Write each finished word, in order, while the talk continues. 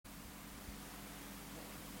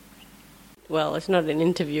well, it's not an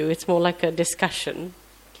interview, it's more like a discussion.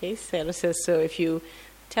 Okay, Sayadaw says, so if you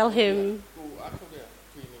tell him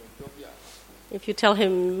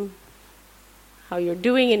how you're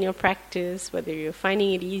doing in your practice, whether you're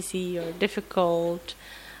finding it easy or difficult,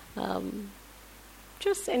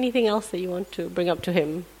 just anything else that you want to bring up to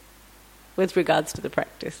him with regards to the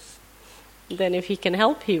practice. Then if he can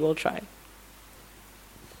help, he will try.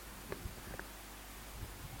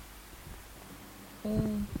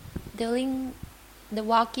 During the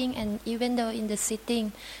walking and even though in the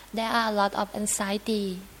sitting, there are a lot of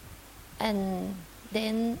anxiety. And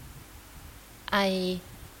then I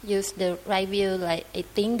use the right view, like I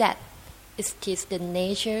think that it is the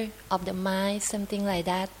nature of the mind, something like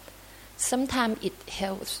that. Sometimes it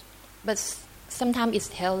helps, but sometimes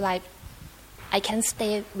it helps like I can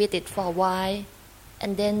stay with it for a while,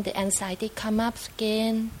 and then the anxiety come up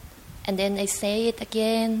again, and then I say it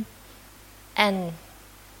again, and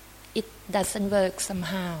it doesn't work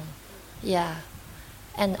somehow. Yeah.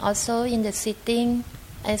 And also in the sitting,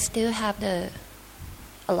 I still have a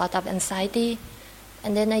lot of anxiety,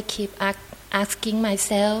 and then I keep asking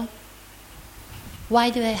myself, why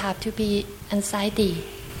do I have to be anxiety?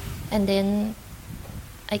 And then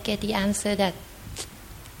I get the answer that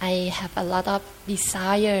I have a lot of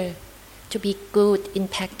desire to be good in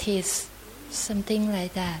practice, something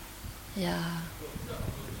like that. Yeah.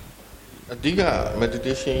 အဓိက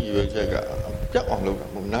meditation ရည်ရွယ်ချက်ကပျောက်အောင်လုပ်တာမ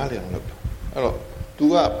ဟုတ်နားလည်အောင်လုပ်တာအဲ့တော့ तू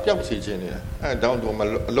ကပျောက်စေခြင်းနေတာအဲ့ဒါတောင် तू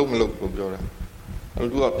အလုပ်မလုပ်ဘူးပြောတာအဲ့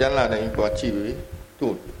တော့ तू ကပြန်လာနိုင်သွားကြည့်ပြီ तू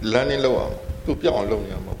လမ်းနေလောက်အောင် तू ပျောက်အောင်လုပ်နေ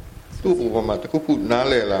မှာမဟုတ် तू ဘုံမှာတခုခုနား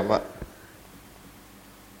လည်လာမှ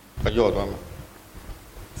ကြောက်သွားမှာ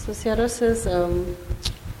So Sayadaw says,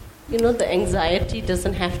 the anxiety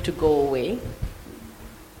doesn't have to go away.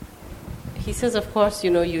 He says, of course, you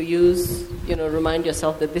use, remind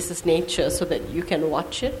yourself that this is nature so that you can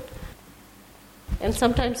watch it. And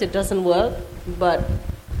sometimes it doesn't work, but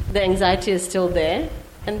the anxiety is still there,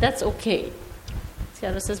 and that's okay.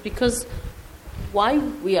 Sayadaw says, because why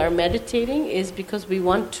we are meditating is because we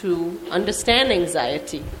want to understand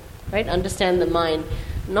anxiety, right? Understand the mind,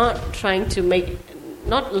 not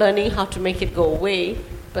learning how to make it go away,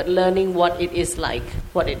 but learning what it is like,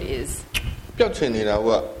 what it is.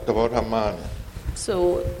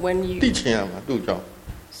 So when you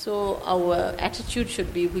So our attitude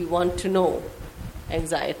should be we want to know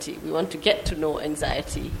anxiety. We want to get to know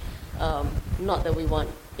anxiety, not that we want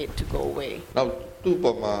it to go away. Now,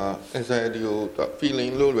 anxiety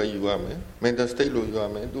feeling low where you are, mental state low you are,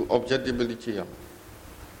 do objectivity.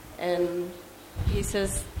 And he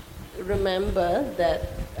says, remember that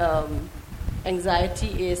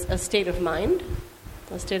anxiety is a state of mind.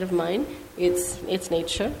 A state of mind. It's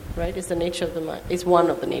nature, right? It's the nature of the mind. It's one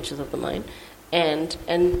of the natures of the mind, and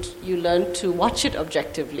you learn to watch it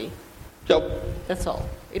objectively. That's all.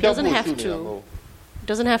 It doesn't have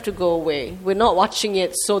to go away. We're not watching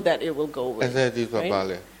it so that it will go away. Anxiety,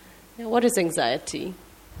 right? What is anxiety?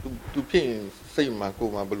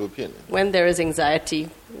 When there is anxiety,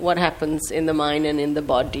 what happens in the mind and in the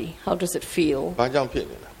body? How does it feel?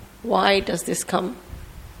 Why does this come?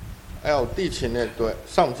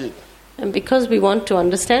 And because we want to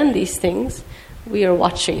understand these things, we are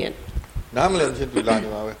watching it.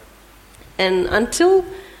 And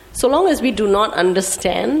so long as we do not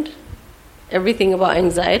understand everything about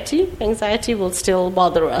anxiety will still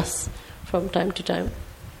bother us from time to time.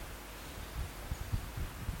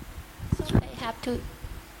 So I have to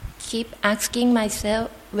keep asking myself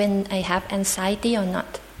when I have anxiety or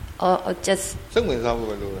not, or just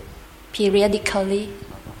periodically.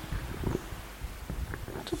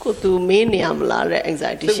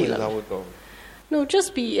 Anxiety. No,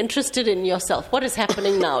 just be interested in yourself. What is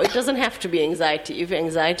happening now? It doesn't have to be anxiety. If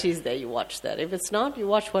anxiety is there, you watch that. If it's not, you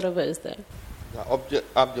watch whatever is there.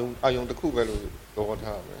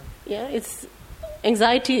 Yeah,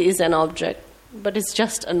 anxiety is an object, but it's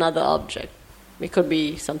just another object. It could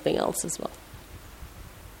be something else as well.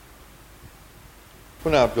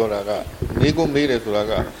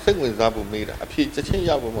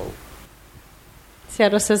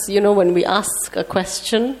 Sayadaw says, when we ask a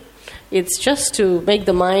question, it's just to make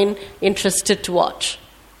the mind interested to watch.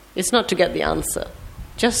 It's not to get the answer.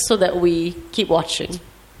 Just so that we keep watching.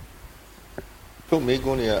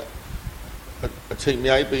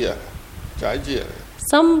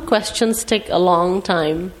 Some questions take a long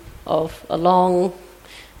time,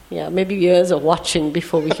 maybe years of watching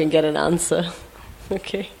before we can get an answer.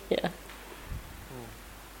 Okay, yeah.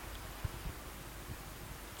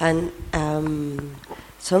 And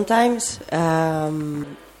sometimes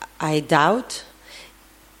I doubt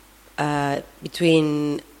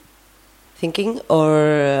between thinking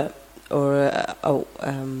or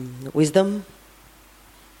wisdom,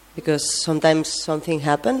 because sometimes something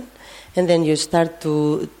happen, and then you start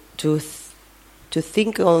to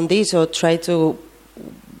think on this or try to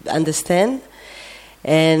understand,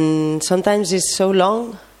 and sometimes it's so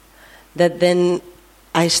long that then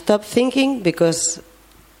I stop thinking because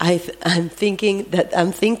I'm thinking that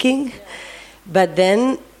I'm thinking, but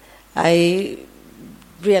then I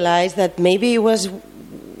realized that maybe it was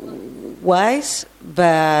wise,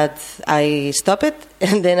 but I stop it,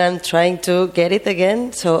 and then I'm trying to get it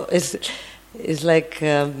again. So it's like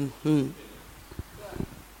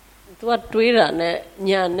သူကတွေးတာနဲ့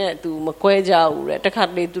ညာနဲ့သူမကွဲကြဘူးတဲ့တခါတ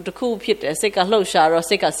လေသူတစ်ခုဖြစ်တယ်စိတ်ကလှုပ်ရှားတော့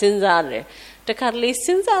စိတ်ကစဉ်းစားတယ်တခါတလေစ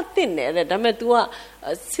ဉ်းစားသိနေတယ်ဒါပေမဲ့ तू က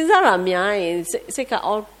စဉ်းစားတာများရင်စိတ်က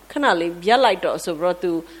အော်ခဏလေးရက်လိုက်တော့ဆိုပြီးတော့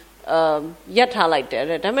तू ရက်ထားလိုက်တယ်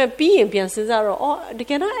တဲ့ဒါပေမဲ့ပြီးရင်ပြန်စဉ်းစားတော့အော်တ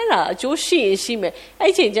ကယ်တော့အဲ့ဒါအကျိုးရှိရင်ရှိမယ်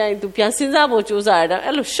အဲ့ချိန်ကျရင် तू ပြန်စဉ်းစားဖို့ကြိုးစားရတယ်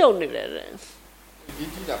အဲ့လိုရှုပ်နေတယ်တဲ့ဒီ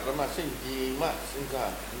ကြည့်တာပထမစိတ်ကြီးမှစဉ်းစား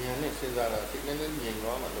ဉာဏ်နဲ့စဉ်းစားတာစိတ်နဲ့ငြိမ်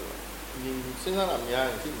သွားမှာလို့စဉ်းစားတာများ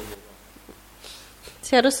ရင်သိမှာ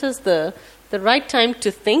Sayadaw says the right time to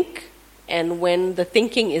think and when the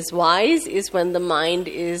thinking is wise is when the mind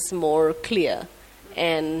is more clear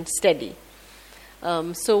and steady.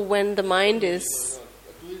 So when the mind is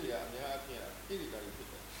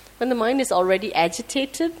already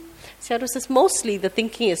agitated, Sayadaw says mostly the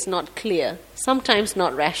thinking is not clear, sometimes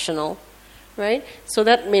not rational, right? So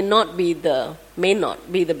that may not be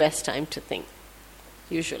the best time to think,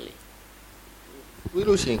 usually. တွေး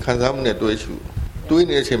လို့ရှိရင်ခံစားမှုနဲ့တွေးရှုတွေး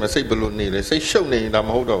နေတဲ့အချိန်မှာစိတ်ဘလို့နေလဲစိတ်ရှုပ်နေရင်ဒါမ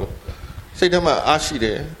ဟုတ်တော့စိတ်ထဲမှာအားရှိတ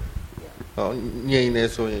ယ်ငြိမ်နေ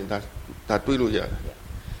ဆိုရင်ဒါတွေးလို့ရတယ်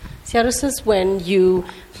Sayadaw says when you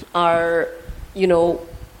are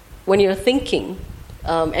when you're thinking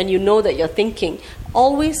and you know that you're thinking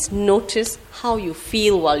always notice how you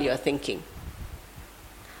feel while you're thinking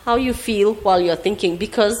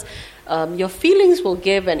because your feelings will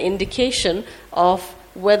give an indication of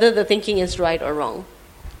whether the thinking is right or wrong.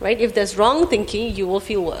 Right? If there's wrong thinking, you will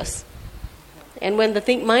feel worse. And when the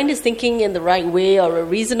mind is thinking in the right way or a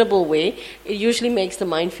reasonable way, it usually makes the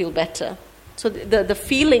mind feel better. So the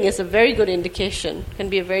feeling is a very good indication, can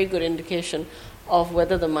be a very good indication of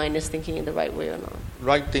whether the mind is thinking in the right way or not.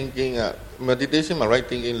 Right thinking, meditation, right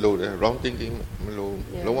thinking, low, wrong thinking, low.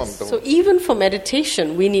 So even for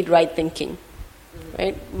meditation, we need right thinking.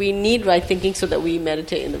 Right? We need right thinking so that we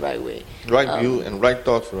meditate in the right way. Right view and right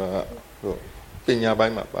thoughts.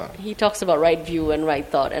 He talks about right view and right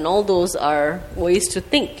thought, and all those are ways to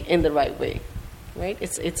think in the right way. Right?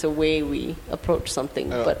 It's a way we approach something,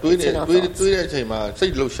 but it's in our thoughts.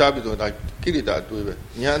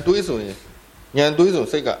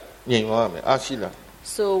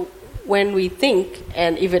 So when we think,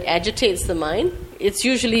 and if it agitates the mind, it's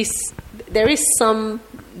usually there is some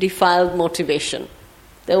defiled motivation.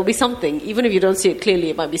 There will be something, even if you don't see it clearly,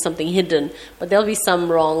 it might be something hidden, but there will be some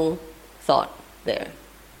wrong thought there.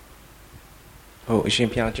 Oh,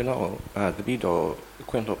 Shimpia, you know, the video,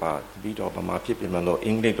 Quintoba, the video of my people, Malo,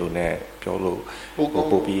 English, Piolo,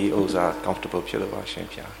 Bobi, Oza, comfortable Piolo,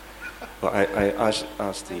 Shimpia. Well, I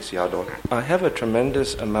asked the Sayadaw. I have a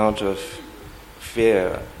tremendous amount of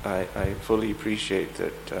fear. I fully appreciate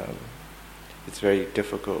that it's very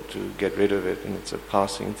difficult to get rid of it, and it's a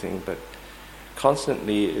passing thing, but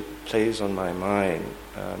constantly it plays on my mind.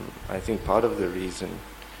 I think part of the reason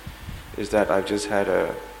is that I've just had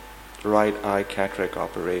a right eye cataract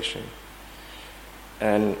operation,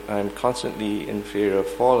 and I'm constantly in fear of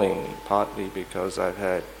falling, partly because I've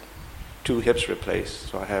had 2 hips replaced,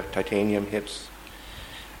 so I have titanium hips.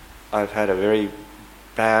 I've had a very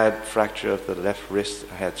bad fracture of the left wrist.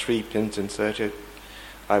 I had 3 pins inserted.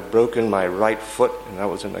 I've broken my right foot, and I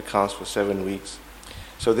was in a cast for 7 weeks.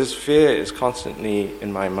 So this fear is constantly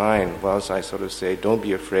in my mind, whilst I sort of say, don't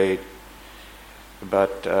be afraid.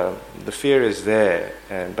 But the fear is there,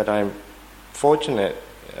 but I'm fortunate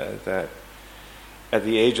that at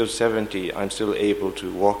the age of 70, I'm still able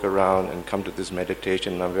to walk around and come to this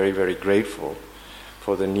meditation. I'm very, very grateful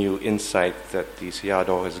for the new insight that the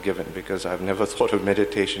Sayadaw has given, because I've never thought of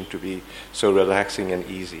meditation to be so relaxing and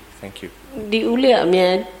easy. Thank you.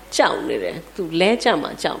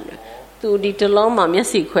 Tu di telong ma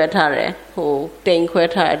myasi khwe tha de ho tain khwe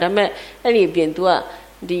tha de da mat ai ni pin tu a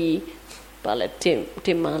di ba le tin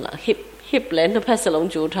ma la hip le na phat salong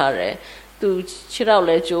jo tha de tu chiraw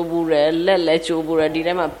le jo bu de let le jo bu de di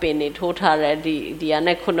dai ma pin ni tho tha de di ya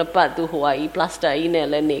ne khun pat tu ho a yi plaster yi ne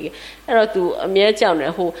le ni ai ro tu a mye chaw ne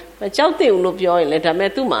ho chaw tin lo pyo yin le da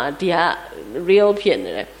mat tu ma di ha real phit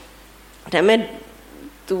ne de da mat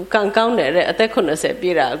tu kang kaung ne de atat 90 ပြ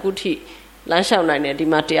ည့်တာအခုထိလမ်းလျှောက်နိုင်တယ်ဒီ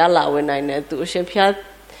မှာတရားလာဝင်နိုင်တယ်သူအရှင်ဖျား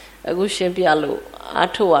အခုရှင်းပြလို့အား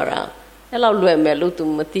ထုတ်ရတာအဲ့လောက်လွယ်မယ်လို့ तू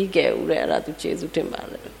မသိခဲ့ဘူးတဲ့အဲ့ဒါ तू ကျေးဇူးတင်ပါ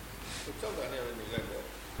တယ်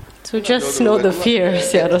So just know the fear,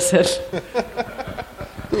 Sayadaw said.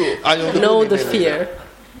 Know the fear.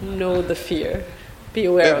 Know the fear. Be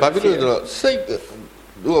aware of the fear. စိတ်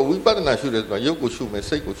တို့ဝိပဿနာရှုတယ်ဆိုတာရုပ်ကိုရှုမယ်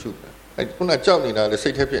စိတ်ကိုရှုမယ်အဲ့ခုနကြောက်နေတာလေစိ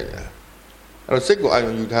တ်ထဲဖြစ်နေတာအဲ့တော့စိတ်ကိုအာ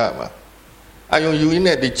ယုံယူထားရမှာအာယုံယူရင်း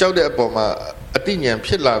နဲ့ဒီကြောက်တဲ့အပေါ်မှာအတိညာဏ်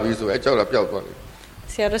ဖြစ်လာပြီဆိုအဲ့ကြောက်တာပျောက်သွားတယ်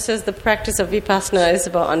Sayadaw says the practice of vipassana is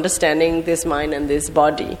about understanding this mind and this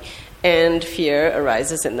body, and fear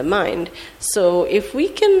arises in the mind. So if we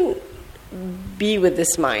can be with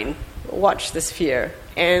this mind, watch this fear,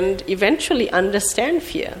 and eventually understand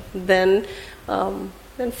fear, then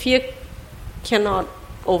fear cannot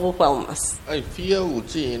overwhelm us. အဲ့ fear ကို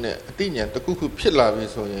ကြည့်ရင်လည်းအတိညာဏ်တစ်ခုခုဖြစ်လာပြီ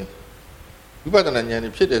ဆိုရင်ဝိပဿနာဉာဏ်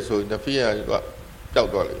ဖြစ်တယ်ဆိုရင် fear ကပျောက်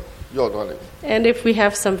သွားလိမ့်မယ်လျော့သွားလိမ့်မယ် And if we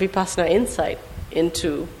have some vipassana insight into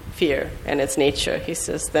fear and its nature, he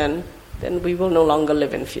says, then we will no longer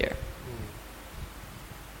live in fear.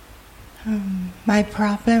 My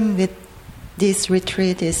problem with this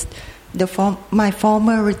retreat is my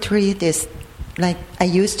former retreat is like I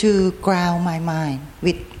used to ground my mind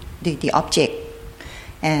with the object,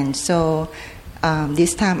 and so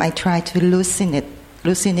this time I try to loosen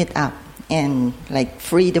it up and like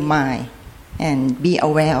free the mind and be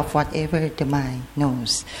aware of whatever the mind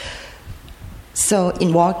knows. So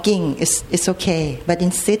in walking it's okay, but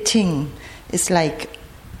in sitting it's like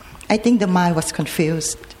I think the mind was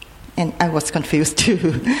confused and I was confused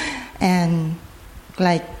too. And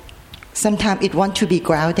like sometimes it wants to be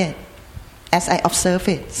grounded as I observe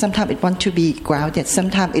it. Sometimes it wants to be grounded.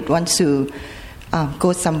 Sometimes it wants to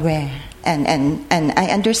go somewhere. And I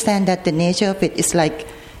understand that the nature of it is like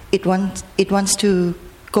it wants to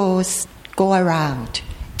go around.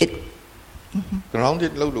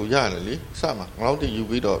 grounded လုပ်လို့ရတယ်လေစမှာ grounded ယူ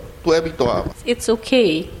ပြီးတော့တွဲပြီးတော့ It's okay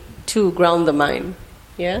to ground the mind.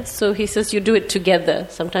 Yeah, so he says you do it together.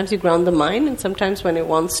 Sometimes you ground the mind, and sometimes when it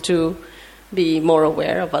wants to be more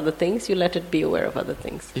aware of other things, you let it be aware of other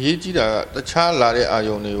things. အရေးကြီးတာကတခြားလာတဲ့အာ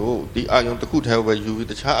ယုံတွေကိုဒီအာယုံတစ်ခုတည်းပဲယူပြီး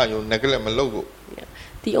တခြားအာယုံ neglect မလုပ်ဖို့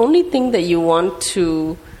The only thing that you want to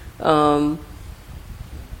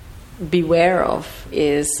beware of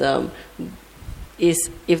is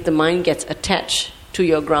if the mind gets attached to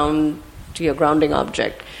your grounding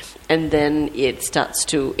object, and then it starts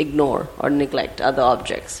to ignore or neglect other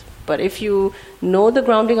objects. But if you know the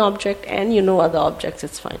grounding object and you know other objects,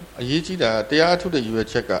 it's fine. အရေးကြီးတာတရားထုတ်တဲ့ယူရ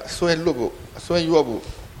ချက်ကဆွဲလွတ်ဖို့ဆွဲရွတ်ဖို့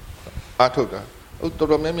အားထုတ်တာတော်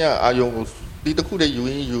တော်များများအာယုံကိုဒီတစ်ခုတည်းယူ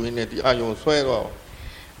ရင်းနဲ့ဒီအာယုံဆွဲတော့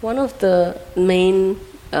One of the main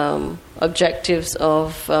objectives of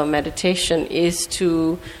meditation is to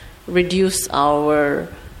reduce our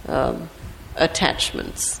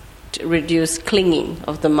attachments, to reduce clinging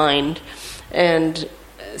of the mind. And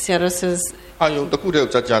Sayadaw says,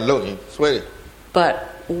 but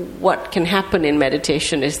what can happen in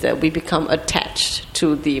meditation is that we become attached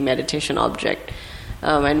to the meditation object,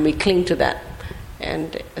 and we cling to that. And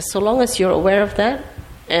so long as you're aware of that,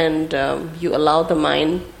 and you allow the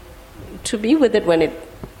mind to be with it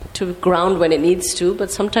to ground when it needs to,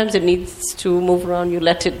 but sometimes it needs to move around, you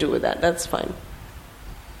let it do that, that's fine.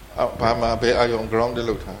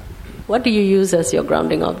 What do you use as your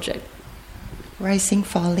grounding object? Rising,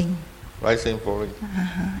 falling. Rising, falling.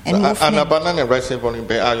 And movement. Rising, falling.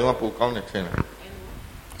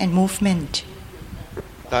 And movement.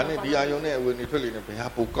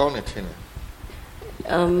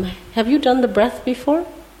 Have you done the breath before?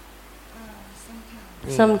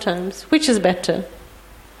 Sometimes. Which is better?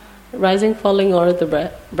 Rising, falling, or the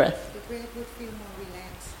breath? The breath would feel more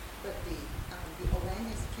relaxed, but the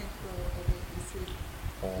awareness can go away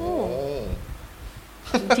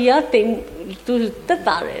easily. Dia tem tu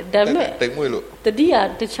tatare damme. Tadia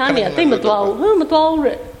Tejaniya tem matwao. Matwao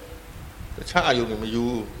re.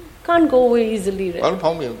 Can't go away easily.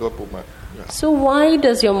 So why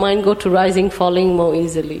does your mind go to rising, falling more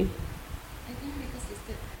easily? I think because it's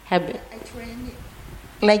the habit. I train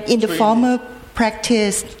it. Like in the former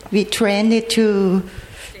practice, we train it to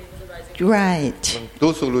right.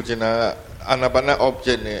 Those who look in anabana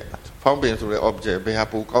object, fountain to the object, they have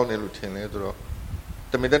put on the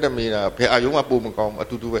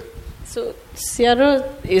So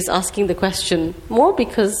Sayadaw is asking the question more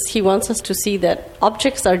because he wants us to see that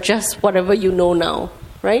objects are just whatever you know now,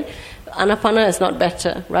 right? Anapana is not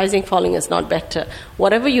better. Rising, falling is not better.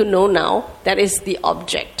 Whatever you know now, that is the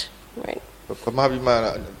object, right?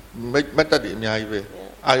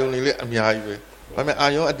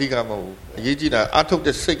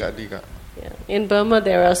 In Burma,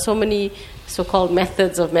 there are so many so-called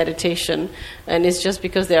methods of meditation, and it's just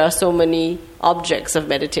because there are so many objects of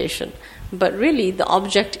meditation. But really, the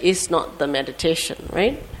object is not the meditation,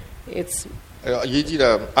 right? It's အရေးကြီးတာ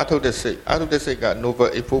အထုတ်တဲ့စိတ်က novel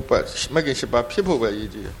effort မကင်ရှိပါဖြစ်ဖို့ပဲအရေး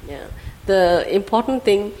ကြီးတယ် Yeah. The important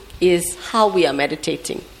thing is how we are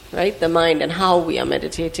meditating, right? The mind and how we are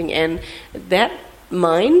meditating. And that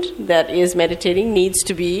mind that is meditating needs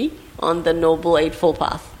to be on the Noble Eightfold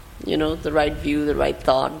Path. You know, the right view, the right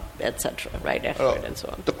thought, etc., right effort, and so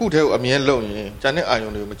on. တခုတည်းကိုအမြဲလုံးရင်ကျန်တဲ့အာယု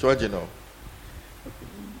န်တွေကိုမကြွကျင်တော့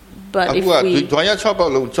But အခုကဒွါရ6ပေါ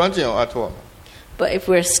က်လုံးကြွကျင်အောင်အထောက် But if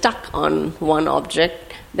we're stuck on one object,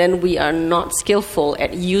 then we are not skillful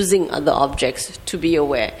at using other objects to be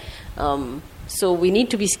aware. So we need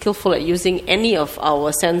to be skillful at using any of our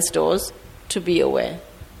sense doors to be aware.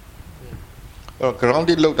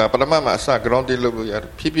 grounded လောက်တာပထမမှာအစ grounded လောက်လို့ရတယ်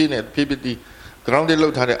ဖြည်းဖြည်းနဲ့ဖြည်းဖြည်း grounded လော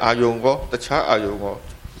က်ထားတဲ့အာယုံကောတခြားအာယုံကော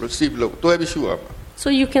receive လို့တွဲပြီးရှုရမှာ So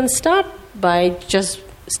you can start by just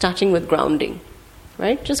starting with grounding,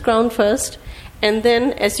 right? Just ground first. And then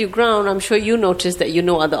as you ground, I'm sure you notice that you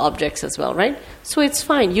know other objects as well, right? So it's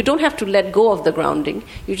fine. You don't have to let go of the grounding.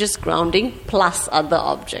 You're just grounding plus other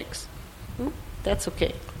objects. That's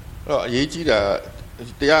okay. အရေးကြီးတာ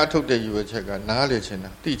တရားထုတ်တဲ့ယူဝချက်ကနားလေချင်တာ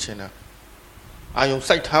သိချင်တာအာယုံ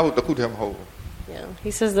စိုက်ထားဖို့တခုတည်းမဟုတ်ဘူး Yeah.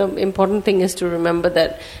 He says the important thing is to remember that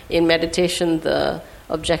in meditation the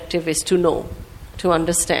objective is to know, to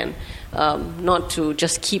understand, not to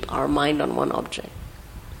just keep our mind on one object.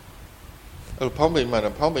 အဲ့ဖောင်းပိန်မှ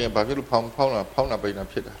တော့ဖောင်းပိန်ကဘာဖြစ်လို့ဖောင်းတာပိန်တာ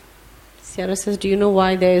ဖြစ်တာ Sayadaw says, do you know why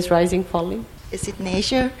there is rising falling? Is it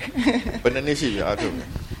nature? ဘယ်နှစ်ရှိပြီအားထုတ်လဲ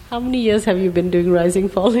How many years have you been doing rising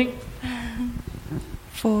falling?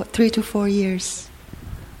 For 3 to 4 years.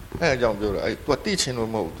 အဲ့အကြောင်းပြောတာအဲ့သူတိချင်လို့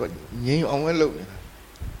မဟုတ်သူငြိမ်အောင်ပဲလုပ်နေတာ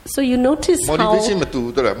So you notice motivation how မတူ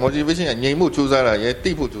ဘူးတော့ motivation ကငြိမ်မှုစူးစမ်းတာရဲ့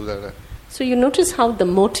တိဖို့စူးစမ်းတာ So you notice how the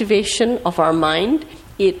motivation of our mind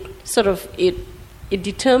it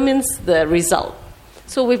determines the result.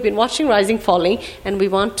 So we've been watching rising falling and we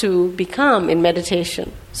want to be calm in meditation.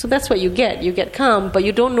 So that's what you get. You get calm, but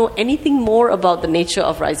you don't know anything more about the nature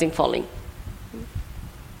of rising falling.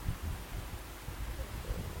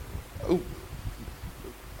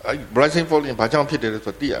 rising falling ဘာကြောင့်ဖြစ်တယ်လို့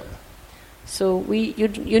ဆိုသိရမှာ So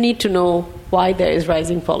you need to know why there is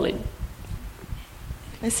rising falling.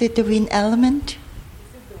 Is it the wind element?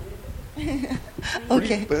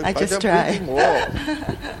 Okay, I just try.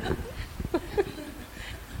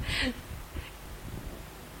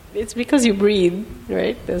 It's because you breathe,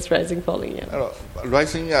 right? There's rising falling, yeah. အဲ့တော့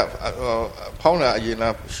rising ကဖောင်းတာအရင်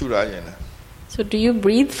လားရှူတာအရင်လား So do you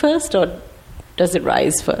breathe first or does it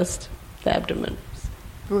rise first, the abdomen?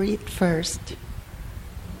 Breathe first.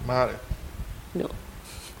 မှားတယ် No.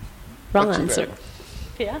 Wrong What's answer.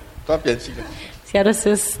 that? Yeah. တော့ပြန်ကြည့်တယ် Sayadaw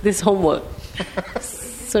says this homework.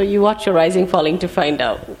 So you watch your rising falling to find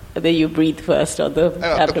out whether you breathe first or the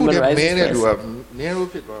အဲ့တော့တခု abdomen တည်းမင်း rises တဲ့လူက first. နင်းလို့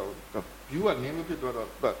ဖြစ်သွားတော့ view ကနင်းလို့ဖြစ်သွားတော့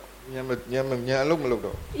ညံအလုံးမလုပ်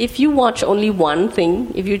တော့ If you watch only one thing,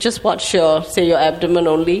 if you just watch your abdomen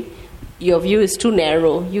only, your view is too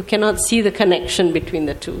narrow. You cannot see the connection between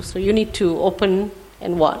the two. So you need to open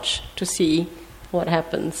and watch to see what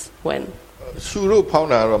happens when. ရှူလို့ဖောင်း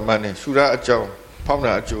တာတော့မှန်တယ်ရှူတာအကြောင်းဖောင်း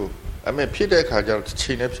တာအကျိုးအမေဖြစ်တဲ့ခါကျတော့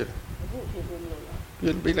ချိန်နဲ့ဖြစ်တယ်ပြ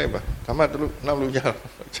န်ပြီးလိုက်ပါဒါမှတို့နောက်လို့ရအောင်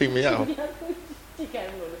ချိန်မရအောင်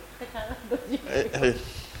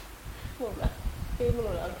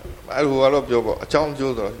အဲ့ဟိုကတော့ပြောပေါ့အကြောင်း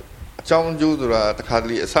ကျိုးဆိုတာတခါတ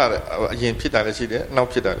လေအစအရင်ဖြစ်တာလည်းရှိတယ်နောက်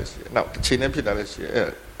ဖြစ်တာလည်းရှိတယ်နောက်ချိန်နဲ့ဖြစ်တာလည်းရှိတယ်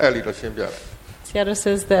အဲ့လိုတော့ရှင်းပြတယ် Sayadaw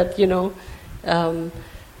says that,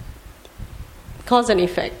 cause and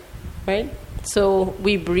effect, right? So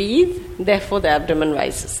we breathe, therefore the abdomen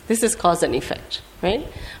rises. This is cause and effect, right?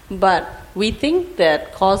 But we think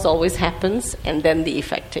that cause always happens and then the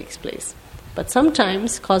effect takes place. But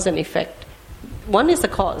sometimes cause and effect, one is the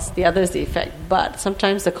cause, the other is the effect. But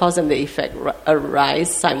sometimes the cause and the effect arise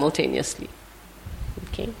simultaneously.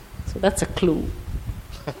 Okay? So that's a clue.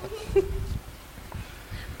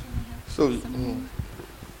 So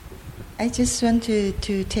I just want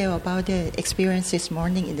to tell about the experience this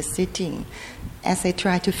morning in the sitting as I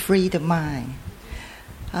try to free the mind.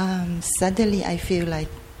 Suddenly I feel like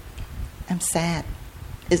I'm sad.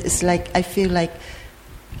 It's like I feel like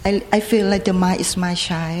the mind is my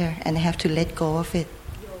child and I have to let go of it.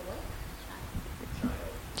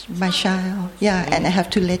 My child, yeah, and I have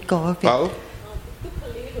to let go of it. How?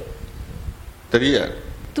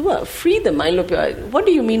 Free the mind. What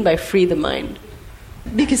do you mean by free the mind?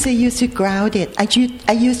 Because I used to ground it.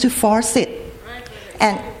 I used to force it,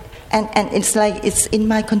 and it's like it's in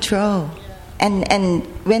my control, and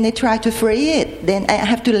when I try to free it, then I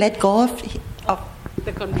have to let go of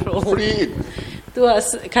the control. free it သူက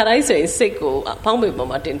ခါတိုင်းဆိုရင်စိတ်ကိုဖောင်းပေပေါ်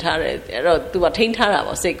မှာတင်ထားတယ်အဲ့တော့ तू ကထိန်းထားတာ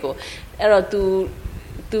ပေါ့စိတ်ကိုအဲ့တော့ तू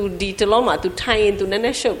ဒီတလုံးမှာ तू ထိုင်ရင် तू နည်းန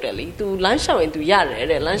ည်းရှုပ်တယ်လी तू လမ်းလျှောက်ရင် तू ရတယ်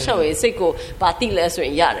တဲ့လမ်းလျှောက်ရင်စိတ်ကိုဘာတိလဲဆိုရ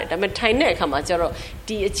င်ရတယ်ဒါပေမဲ့ထိုင်တဲ့အခါမှာကျတော့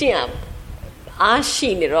ဒီအကျင့်အားရှိ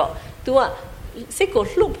နေတော့ तू ကစိတ်ကို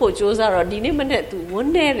လှုပ်ဖို့ကြိုးစားတော့ဒီနေ့မနေ့ तू ဝ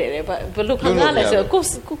န်းနေတယ်တဲ့ဘယ်လိုခံစားလဲဆိုတော့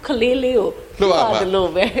ကိုခလေးလေးကိုလှုပ်ရတယ်လို့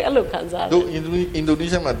ပဲအဲ့လိုခံစားတယ် တို့အင်ဒိုနီး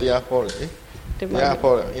ရှားမှာတရားဟောတယ်တရား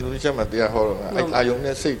ဟောတယ်အင်ဒိုနီးရှားမှာတရားဟောတော့အဲ့အာယုံ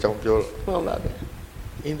နဲ့စိတ်ကြောင့်ပြောဟုတ်ပါဗျာ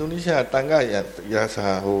အင်ဒိုနီးရှားတန်ခါရာစာ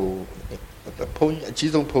ဟိုဖုန်းအ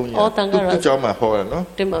ကြီးဆုံးဖုန်းကြီးသူ့ကြောင်းမှာဟောတယ်နော်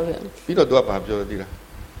တင်ပါဗျာပြီးတော့သူကဘာပြောလဲသိလား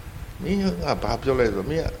မင်းကဘာပြောလဲဆို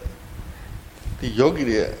မင်းကဒီယောဂီ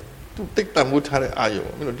တွေသူတိတ်တမှုထားတဲ့အာယုံ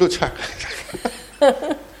မင်းတို့လွတ်ချ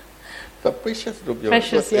the precious လို့ပြော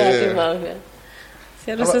precious တင်ပါဗျာ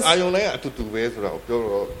အာယုံလည်းအတူတူပဲဆိုတော့ပြော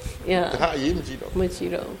တော့ဒါအရေးမကြီးတော့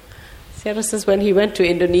Sayadaw says when he went to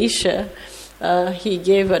Indonesia, he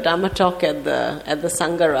gave a Dhamma talk at the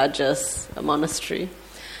Sangharaja's monastery,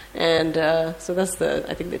 and so that's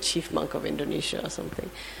I think the chief monk of Indonesia or something,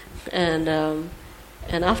 and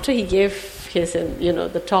after he gave his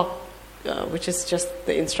the talk, which is just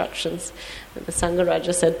the instructions, the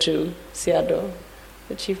Sangharaja said to Sayadaw,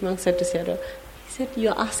 the chief monk said to Sayadaw, he said,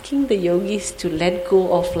 you're asking the yogis to let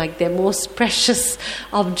go of like their most precious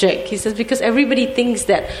object. He says, because everybody thinks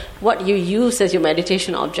that what you use as your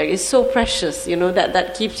meditation object is so precious,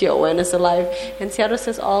 that keeps your awareness alive. And Sayadaw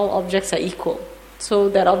says all objects are equal. So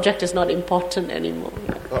that object is not important anymore.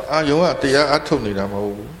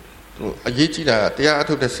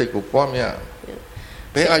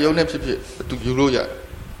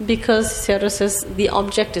 Because Sayadaw says the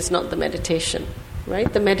object is not the meditation.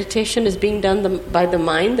 Right? The meditation is being done by the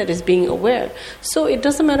mind that is being aware. So it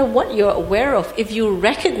doesn't matter what you're aware of. If you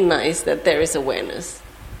recognize that there is awareness,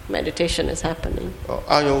 meditation is happening.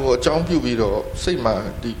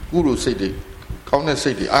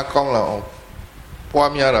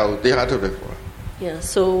 Yeah.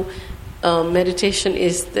 So meditation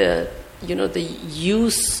is the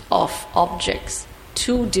use of objects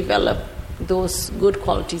to develop those good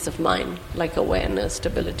qualities of mind, like awareness,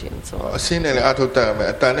 stability, and so on. So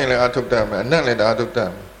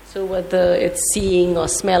whether it's seeing or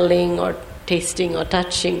smelling or tasting or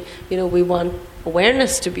touching, we want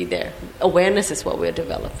awareness to be there. Awareness is what we're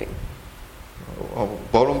developing.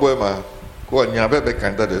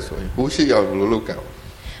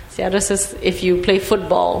 Sayadaw says if you play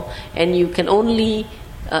football and you can only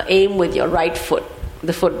aim with your right foot,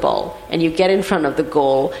 the football, and you get in front of the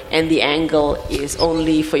goal and the angle is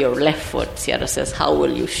only for your left foot, Sayadaw says, how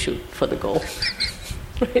will you shoot for the goal?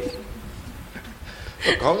 Right? So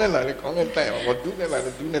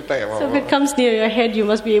if it comes near your head, you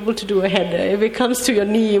must be able to do a header. If it comes to your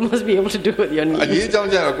knee, you must be able to do it with your knee.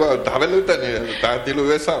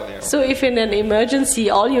 So if in an emergency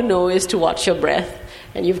all you know is to watch your breath,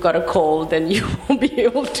 and you've got a cold, then you won't be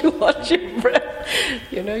able to watch your breath.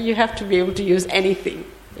 You have to be able to use anything.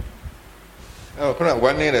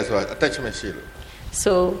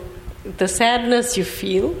 So the sadness you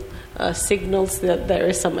feel signals that there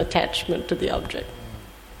is some attachment to the object.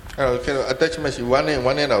 But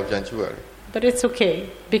it's okay,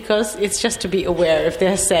 because it's just to be aware. If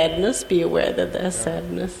there's sadness, be aware that there's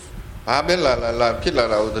sadness.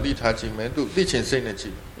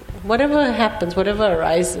 Whatever happens, whatever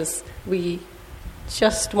arises, we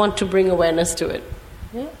just want to bring awareness to it,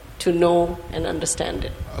 to know and understand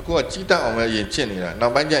it.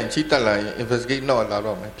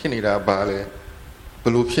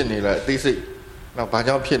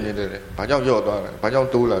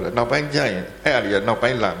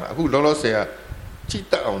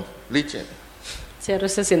 Sayadaw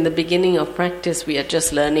says in the beginning of practice we are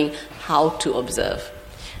just learning how to observe.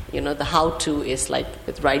 The how-to is like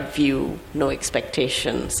with right view, no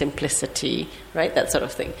expectation, simplicity, right? That sort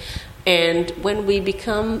of thing. And when we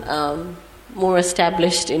become more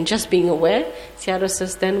established in just being aware, Sayadaw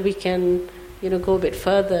says then we can, go a bit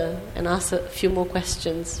further and ask a few more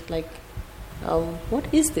questions like, what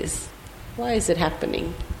is this? Why is it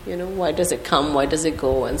happening? Why does it come? Why does it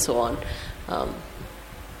go? And so on.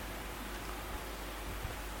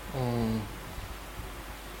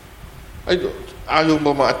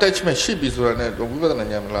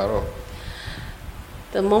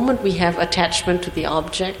 The moment we have attachment to the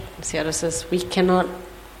object, Sayadaw says, we cannot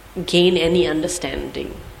gain any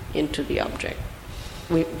understanding into the object.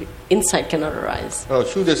 Insight cannot arise.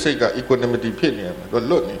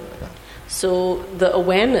 So the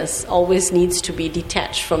awareness always needs to be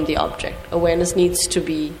detached from the object. Awareness needs to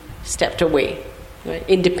be stepped away, right?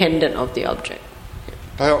 Independent of the object.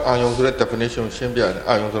 ဒါကြောင့်အာယုံဆိုတဲ့ definition ရှင်းပြတယ်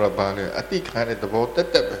အာယုံဆိုတာဘာလဲအတိခံတဲ့သဘောတက်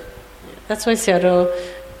တက်ပဲ That's why Sayadaw,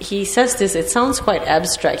 he says this, it sounds quite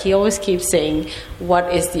abstract. He always keeps saying, what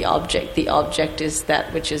is the object? The object is that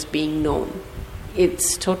which is being known. It's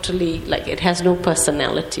totally, like, it has no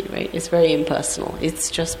personality, right? It's very impersonal. It's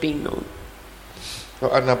just being known.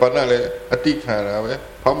 အာနာပါနလည်းအတိခံတာပဲ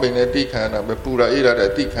ဖောင်းပင်လည်းအတိခံတာပဲပူရာအေးတာလည်း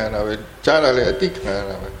အတိခံတာပဲကြားတာလည်းအတိခံ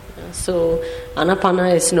တာပဲ So Anapana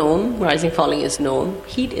is known, rising, falling is known,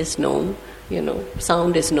 heat is known,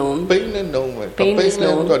 sound is known. Pain is known. Pain is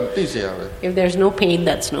known. If there's no pain,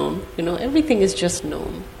 that's known. Everything is just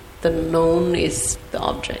known. The known is the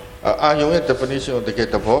object. Definition of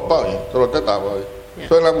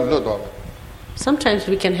Sometimes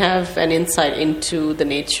we can have an insight into the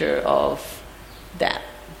nature of that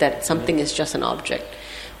something is just an object.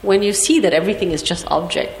 When you see that everything is just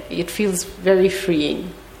object, it feels very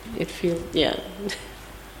freeing. It feels, yeah.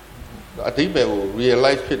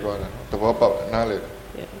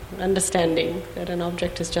 Understanding that an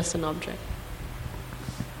object is just an object.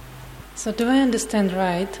 So do I understand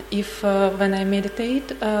right, if when I meditate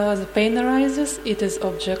the pain arises, it is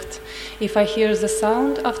object. If I hear the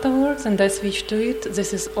sound afterwards and I switch to it,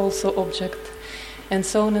 this is also object. And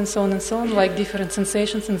so on and so on and so on, like different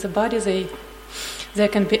sensations in the body, there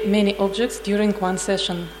can be many objects during one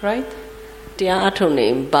session, right? တရားအထုတ်နေ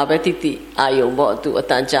ဘာပဲတိတိအာယုံပေါ့သူအ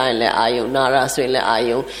တန်ကြားရင်လည်းအာယုံနာရဆိုရင်လည်းအာ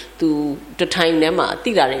ယုံသူတထိုင်ထဲမှာ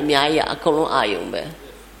တိတာတွေအများကြီးအကုန်လုံးအာယုံပဲ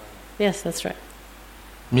Yes, that's right.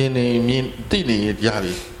 မြင်နေမြင်တိနေရ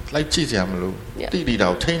ပြီလိုက်ကြည့်စရာမလိုတိတိတာ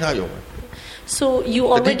ကိုထိန်းထားရုံပဲ So you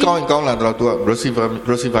already ကောင်းလာတော့သူက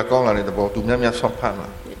receiver ကောင်းလာတဲ့သဘောသူများများဆွတ်ဖမ်းလာ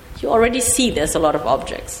You already see there's a lot of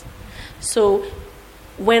objects. So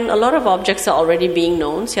when a lot of objects are already being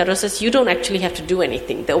known, Sayadaw says you don't actually have to do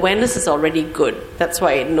anything. The awareness is already good. That's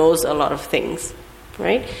why it knows a lot of things,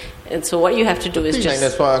 right? And so what you have to do is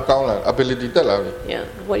just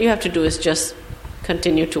what you have to do is just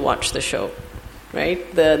continue to watch the show, right?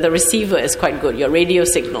 The receiver is quite good. Your radio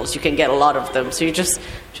signals, you can get a lot of them. So you just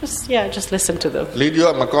listen to them.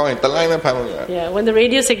 Yeah, when the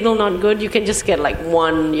radio signal not good, you can just get like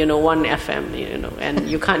one FM, and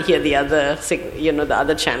you can't hear the other, the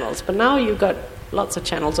other channels. But now you've got lots of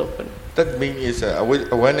channels open. That means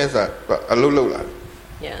awareness a low.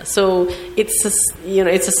 Yeah, so it's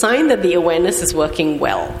a sign that the awareness is working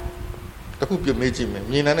well.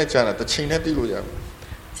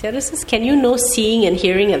 Sayadaw says, can you know seeing and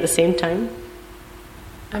hearing at the same time?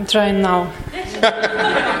 I'm trying now.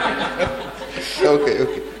 Okay.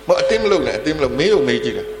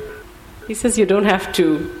 He says you don't have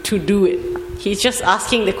to do it. He's just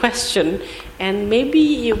asking the question, and maybe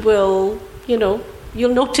you will,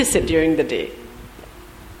 you'll notice it during the day.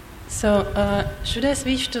 So should I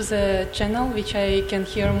switch to the channel which I can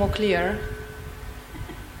hear more clear?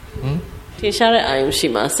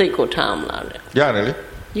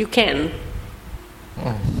 You can.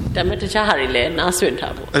 But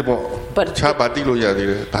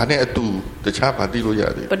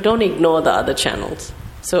don't ignore the other channels.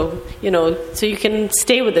 So you can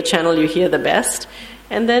stay with the channel you hear the best,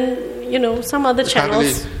 and then some other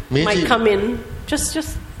channels might come in.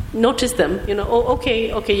 Just notice them.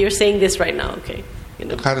 Okay, you're saying this right now. Okay.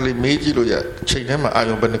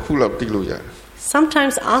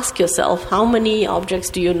 Sometimes ask yourself, how many objects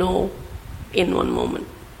do you know in one moment?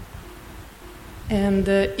 And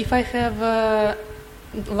if I have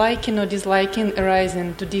liking or disliking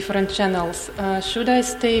arising to different channels, should I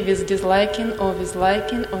stay with disliking or with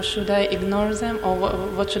liking, or should I ignore them, or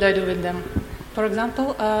what should I do with them? For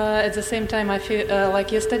example, at the same time, I feel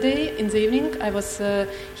like yesterday in the evening, I was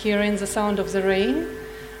hearing the sound of the rain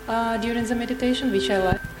during the meditation, which I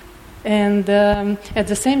like. And at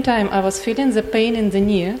the same time, I was feeling the pain in the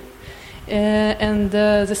knee, and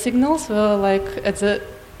the signals were like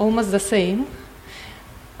almost the same.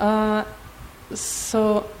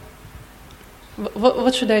 So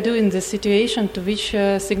what should I do in this situation? To which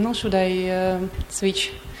signal should I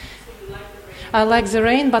switch? I like the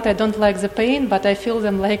rain, but I don't like the pain, but I feel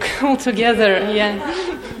them like all together. Yeah.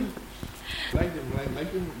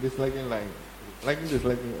 Liking, disliking,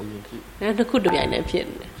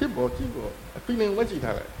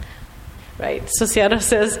 Right. So Sayadaw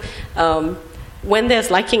says, when there's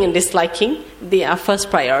liking and disliking, they are first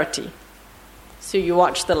priority. So you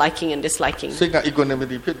watch the liking and disliking.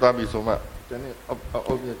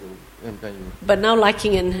 But now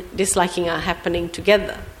liking and disliking are happening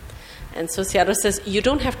together. And so Sayadaw says, you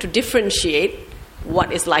don't have to differentiate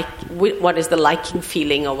what is the liking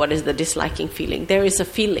feeling or what is the disliking feeling. There is a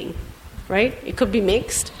feeling, right? It could be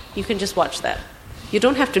mixed. You can just watch that. You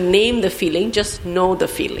don't have to name the feeling, just know the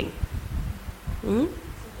feeling.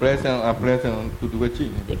 Pleasant, unpleasant,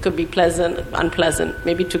 It could be pleasant, unpleasant,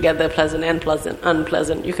 maybe together pleasant and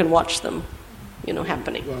unpleasant. You can watch them,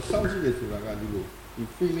 happening.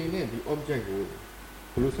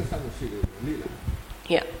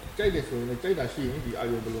 Yeah.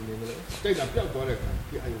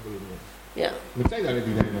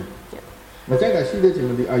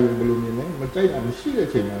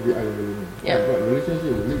 Yeah.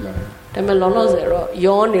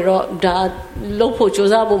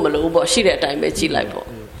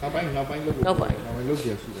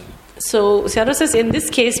 So Sayadaw says in this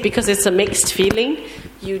case, because it's a mixed feeling,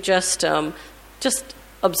 you just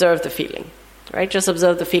observe the feeling, right? Just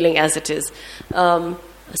observe the feeling as it is.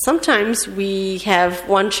 Sometimes we have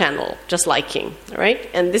one channel, just liking, right?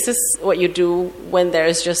 And this is what you do when there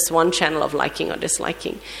is just one channel of liking or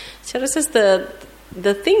disliking. Sayadaw says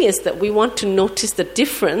the thing is that we want to notice the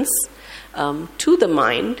difference to the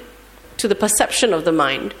mind, to the perception of the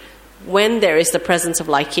mind, when there is the presence of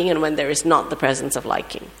liking and when there is not the presence of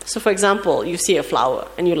liking. So for example, you see a flower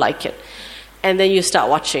and you like it, and then you start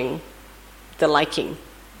watching the liking.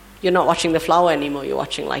 You're not watching the flower anymore, you're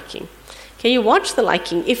watching liking. Can you watch the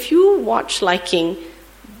liking? If you watch liking,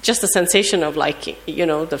 just the sensation of liking,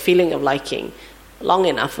 the feeling of liking, long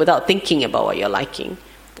enough without thinking about what you're liking,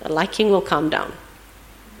 the liking will calm down.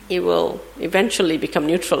 It will eventually become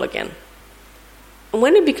neutral again. And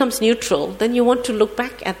when it becomes neutral, then you want to look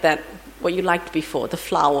back at that, what you liked before, the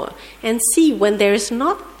flower, and see when there is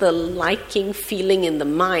not the liking feeling in the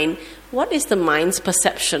mind, what is the mind's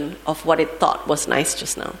perception of what it thought was nice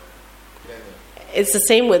just now? It's the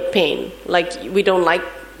same with pain. Like we don't like,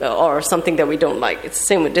 or something that we don't like. It's the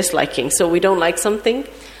same with disliking. So we don't like something,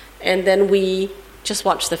 and then we just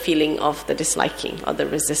watch the feeling of the disliking or the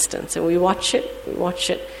resistance. And we watch it,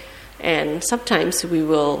 and sometimes we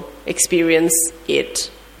will experience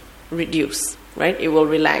it reduce, right? It will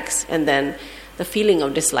relax, and then the feeling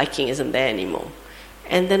of disliking isn't there anymore.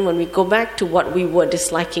 And then when we go back to what we were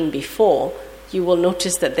disliking before, you will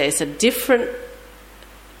notice that there's a different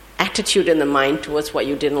attitude in the mind towards what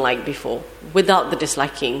you didn't like before, without the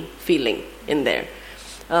disliking feeling in there.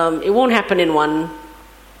 It won't happen in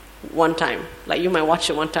one time. Like you might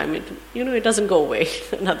watch it one time, it doesn't go away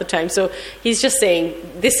another time. So he's just saying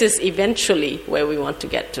this is eventually where we want to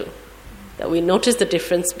get to. That we notice the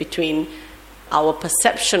difference between our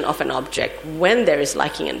perception of an object when there is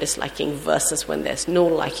liking and disliking versus when there's no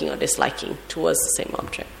liking or disliking towards the same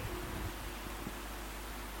object.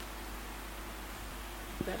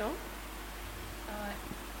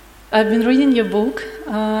 I've been reading your book,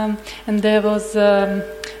 and there was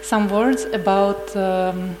some words about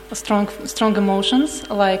strong emotions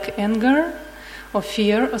like anger or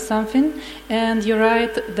fear or something, and you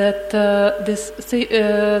write that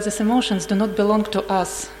these emotions do not belong to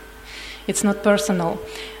us. It's not personal.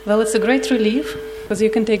 Well, it's a great relief because you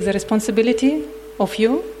can take the responsibility of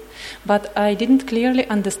you, but I didn't clearly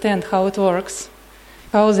understand how it works.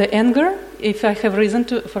 How the anger, if I have reason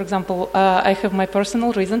to, for example, I have my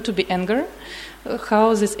personal reason to be angry,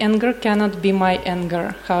 how this anger cannot be my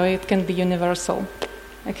anger, how it can be universal.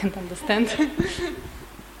 I can't understand.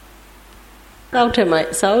 စောက်ထဲ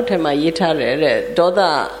မှာရေးထားတယ်တဲ့ဒေါသ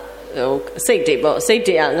စိတ်တွေပေါ့စိတ်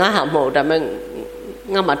တွေကငါဟာမဟုတ်ဒါပေမဲ့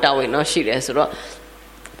ငါမှာတာဝန်တော့ရှိတယ်ဆိုတော့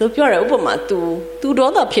သူပြောတယ်ဥပမာ तू ဒေါ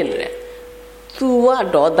သဖြစ်နေတယ် तू က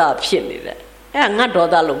ဒေါသဖြစ်နေတယ်အဲ့ငါဒေါ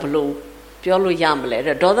သလို့ဘလို့ပြောလို့ရမလဲ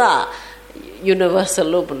တဲ့ဒေါသ universal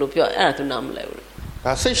လို့ဘလို့ပြောအဲ့ဒါ तू နားမလဲဘူး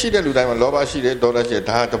ဒါစိတ်ရှိတဲ့လူတိုင်းမှာလောဘရှိတယ်ဒေါသရှိတယ်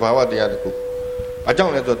ဒါတဘာဝတရားတစ်ခုအကြော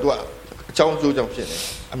င်းလဲဆိုတော့ तू အကြောင်းကျိုးကြောင့်ဖြစ်နေ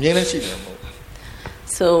အမြင်နဲ့ရှိတယ်မဟုတ်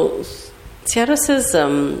So Sayadaw says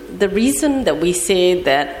the reason that we say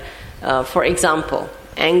that for example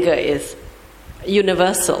anger is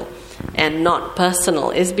universal and not personal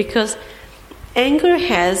is because anger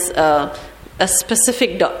has a specific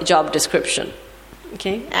job description.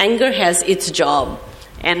 Okay, anger has its job,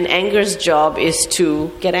 and anger's job is to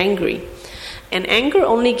get angry, and anger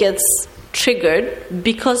only gets triggered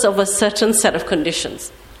because of a certain set of conditions,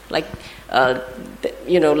 like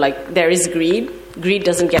like there is greed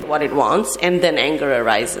doesn't get what it wants, and then anger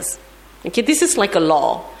arises. Okay, this is like a law.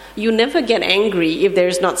 You never get angry if there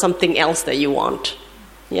is not something else that you want.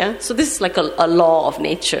 Yeah, so this is like a law of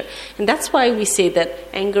nature, and that's why we say that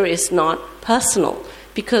anger is not personal,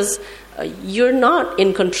 because you're not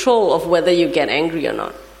in control of whether you get angry or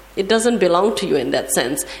not. It doesn't belong to you in that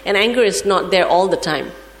sense, and anger is not there all the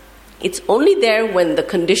time. It's only there when the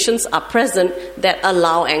conditions are present that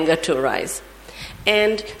allow anger to arise.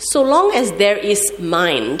 And so long as there is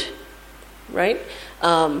mind, right?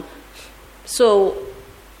 So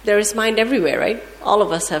There is mind everywhere, right? All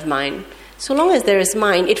of us have mind. So long as there is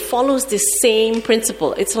mind, it follows this same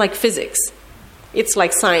principle. It's like physics. It's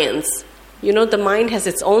like science. You know, the mind has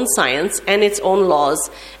its own science and its own laws,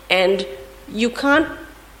 and you can't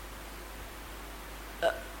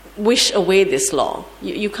wish away this law.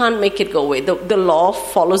 You can't make it go away. The law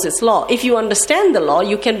follows its law. If you understand the law,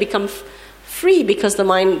 you can become free, because the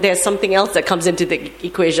mind, there's something else that comes into the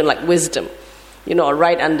equation, like wisdom, you know, a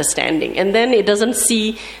right understanding. And then it doesn't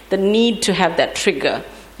see the need to have that trigger.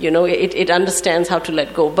 You know, it understands how to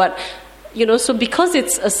let go. But, you know, so because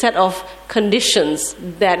it's a set of conditions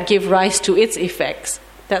that give rise to its effects,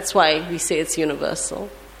 that's why we say it's universal.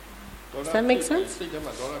 Does that make sense?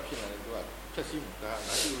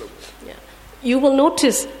 Yeah. You will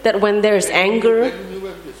notice that when there's anger,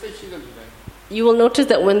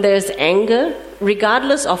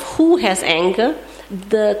 regardless of who has anger,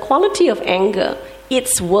 the quality of anger,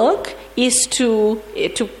 its work is to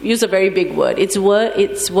use a very big word, its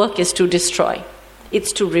work is to destroy,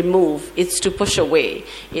 it's to remove, it's to push away,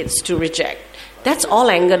 it's to reject. That's all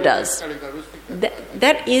anger does.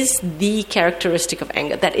 That is the characteristic of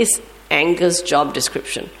anger. That is anger's job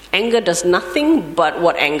description. Anger does nothing but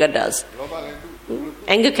what anger does.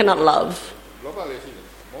 Anger cannot love.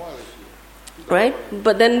 Right?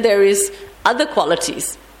 But then there is other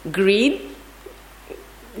qualities. Greed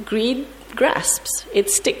grasps, it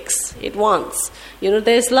sticks, it wants. You know,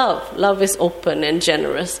 there's love. Love is open and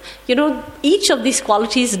generous. You know, each of these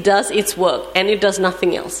qualities does its work, and it does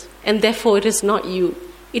nothing else. And therefore it is not you.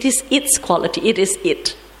 It is its quality. It is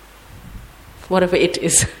it. Whatever it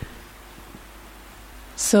is.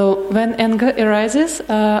 So when anger arises,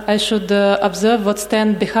 I should observe what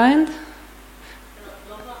stands behind.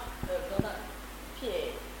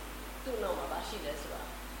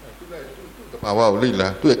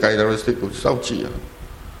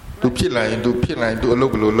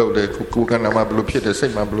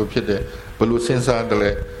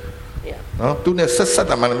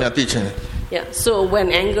 Yeah. So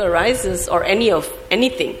when anger arises, or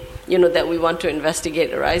anything, you know, that we want to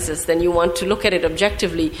investigate arises, then you want to look at it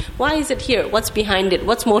objectively. Why is it here? What's behind it?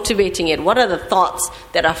 What's motivating it? What are the thoughts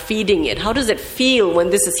that are feeding it? How does it feel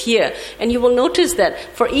when this is here? And you will notice that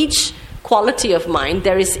for each quality of mind,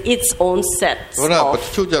 there is its own sets of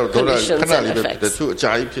conditions and effects.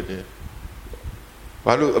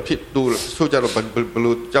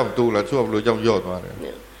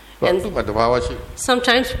 And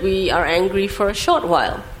sometimes we are angry for a short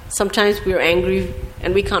while. Sometimes we are angry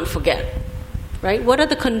and we can't forget. Right? What are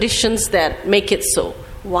the conditions that make it so?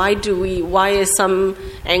 Why is some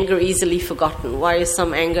anger easily forgotten? Why is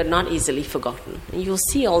some anger not easily forgotten? And you'll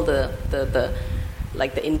see all the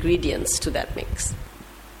ingredients to that mix.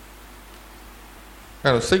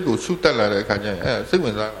 Yeah,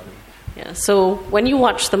 so when you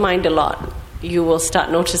watch the mind a lot, you will start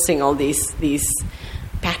noticing all these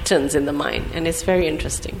patterns in the mind, and it's very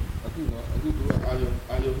interesting.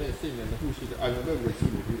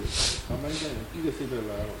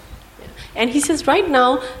 And he says, right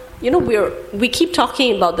now, you know, we keep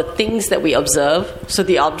talking about the things that we observe, so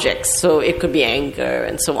the objects, so it could be anger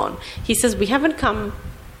and so on. He says we haven't come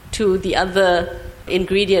to the other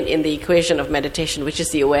ingredient in the equation of meditation, which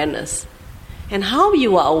is the awareness. And how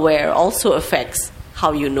you are aware also affects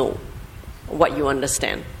how you know, what you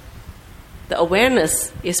understand. The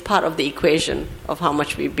awareness is part of the equation of how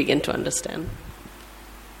much we begin to understand.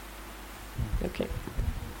 Okay.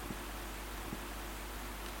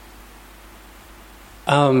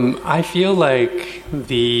 I feel like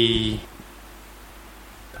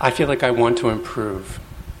I want to improve.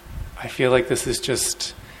 I feel like this is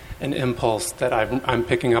just an impulse that I'm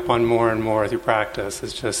picking up on more and more through practice.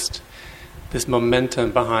 It's just this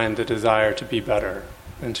momentum behind the desire to be better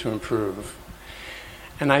and to improve.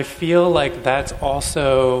 And I feel like that's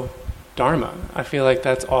also Dharma. I feel like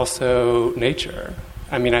that's also nature.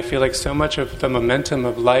 I mean, I feel like so much of the momentum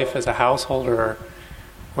of life as a householder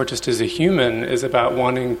or just as a human is about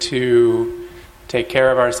wanting to take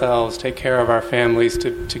care of ourselves, take care of our families,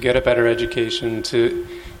 to get a better education.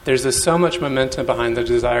 There's so much momentum behind the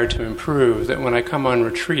desire to improve that when I come on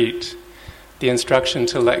retreat, the instruction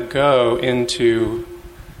to let go into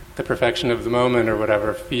the perfection of the moment or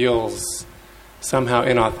whatever feels somehow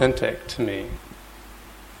inauthentic to me.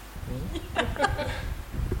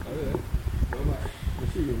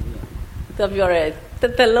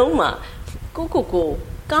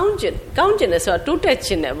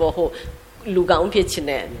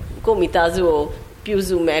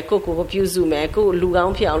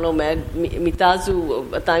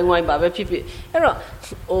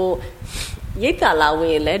 ရိတ်တာလာဝ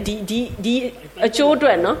င်လဲဒီအကျိုးအတွ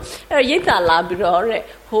က်နော်အဲ့ရိတ်တာလာပြီးတော့တဲ့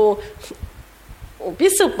ဟိုပ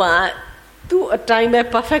စ္စုပန်သူ့အတိုင်းပဲ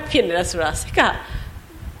perfect ဖြစ်နေတယ်ဆိုတာစိတ်က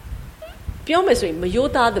ပြောမယ်ဆိုရင်မ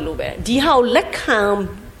ယိုးသားတယ်လို့ပဲဒီဟာကိုလက်ခံ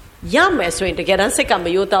ရမယ်ဆိုရင်တကယ်တမ်းစိတ်ကမ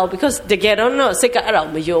ယိုးသား because တကယ်တော့စိတ်ကအဲ့ဒါ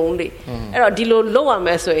မယုံလေအဲ့တော့ဒီလိုလုပ်ရမ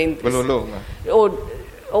ယ်ဆိုရင်ဘယ်လိုလုပ်မလဲ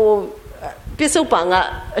ဟိုပစ္စုပန်က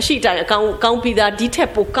အရှိတိုင်းအကောင်းပြီးသားဒီထက်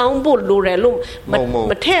ပိုကောင်းဖို့လိုတယ်လို့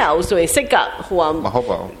မထည့်အောင်ဆိုရင်စိတ်ကဟိုမဟုတ်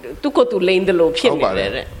ပါဘူးသူကသူလိမ့်တယ်လို့ဖြစ်နေတယ်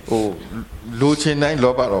တဲ့ဟိုလိုချင်တိုင်း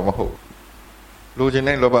လောဘတော့မဟုတ်လိုချင်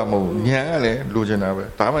တိုင်းလောဘမဟုတ်ညာကလည်းလိုချင်တာပဲ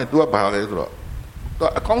ဒါမှမဟုတ် तू ကဘာလဲဆိုတော့ तू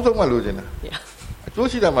အကောင်းဆုံးမှလိုချင်တာအကျိုး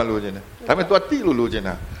ရှိတာမှလိုချင်တယ်ဒါပေမဲ့ तू တိလို့လိုချင်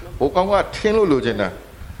တာဟိုကောင်းကထင်းလို့လိုချင်တာ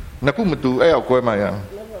နှစ်ခုမတူအဲ့ရောက်ကွဲမှရ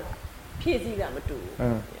ဖြည့်စည်းတာမတူ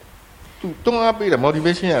သူတွန်းအားပေးတယ်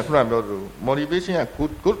motivation ကခုနပြောသလို motivation က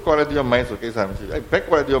good quality of mind ဆိုကိစ္စမရှိဘူးအဲ့ bad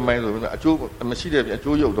quality of mind ဆိုအကျိုးမရှိတဲ့ပြင်အ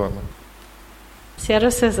ကျိုးရုပ်တော့မှာ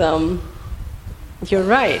Sayadaw says you're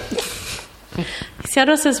right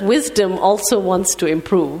Sayadaw says wisdom also wants to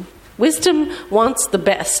improve wisdom wants the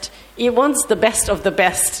best it wants the best of the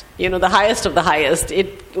best the highest of the highest it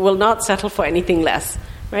will not settle for anything less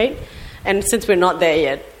right and since we're not there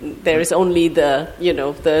yet there is only the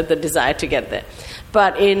desire to get there.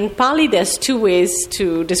 But in Pali, there's two ways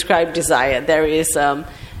to describe desire. There is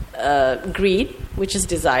greed, which is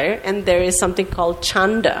desire, and there is something called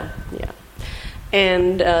chanda. Yeah.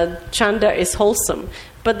 And chanda is wholesome.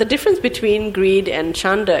 But the difference between greed and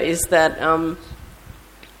chanda is that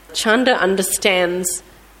chanda understands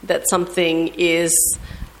that something is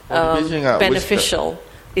beneficial,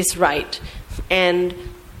 is right. And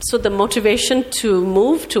so the motivation to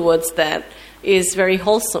move towards that is very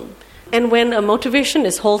wholesome. And when a motivation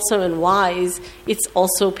is wholesome and wise, it's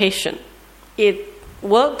also patient. It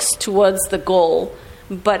works towards the goal,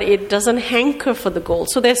 but it doesn't hanker for the goal.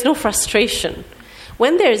 So there's no frustration.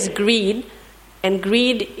 When there's greed, and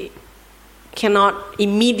greed cannot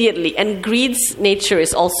immediately, and greed's nature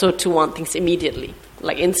is also to want things immediately,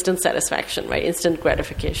 like instant satisfaction, right? Instant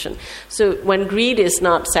gratification. So when greed is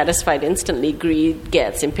not satisfied instantly, greed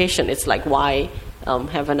gets impatient. It's like, why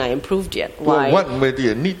haven't I improved yet? Why? What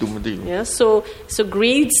need to do? Yeah. So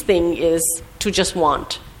greed's thing is to just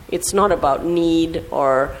want. It's not about need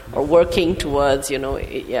or working towards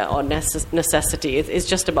or necessity. It's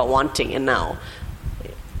just about wanting and now.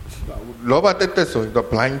 လောဘတက်ဆိုရင်တော့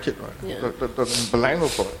blind ဖြစ်သွားတယ်။ blind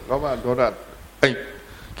လို့ခေါ်တယ်။လောဘဒေါသအဲ့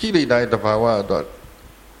ခိလေတိုင်းတဘာဝတော့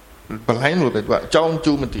blind လို့ပဲသူကအကြောင်း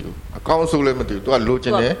ကျိုးမသိဘူး။အကောင်းဆုံးလည်းမသိဘူး။ तू ကလိုချ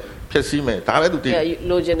င်တယ်ဖြည့်ဆည်းမယ်ဒါပဲ तू သိတယ်။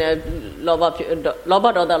လိုချင်တယ်လောဘ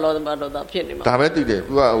ဒေါသဖြစ်နေမှာ။ဒါပဲသိတယ်။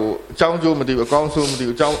 तू ကဟိုအကြောင်းကျိုးမသိဘူးအကောင်းဆုံးမသိ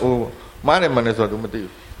ဘူးအကြောင်းဟိုမားတယ်မှန်တယ်ဆိုတော့ तू မသိ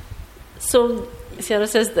ဘူး။ So Sayadaw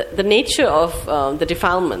says that the nature of the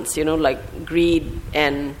defilements, like greed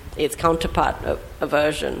and its counterpart,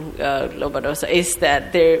 aversion, lobadosa, is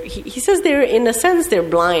that he says they're, in a sense, they're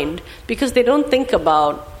blind because they don't think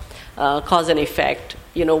about cause and effect.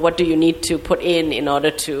 What do you need to put in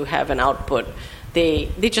order to have an output? They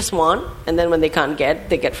just want, and then when they can't get,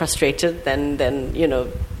 they get frustrated. Then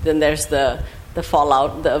there's the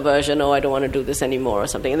fallout, the aversion, I don't want to do this anymore or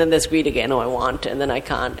something. And then there's greed again, I want, and then I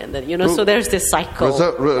can't. And then, so there's this cycle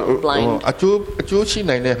of blind. အကျိုးရှိ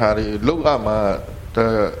နိုင်တဲ့ဟာတွေလောက်အမှာ the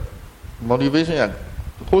motivation က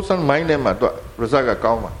wholesome mind နဲ့မှာတော့ result က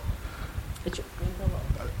ကောင်းမှာ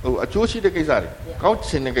အကျိုးရှိတဲ့ကိစ္စတွေကောင်း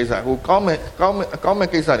ချင်တဲ့ကိစ္စဟိုကောင်းမဲ့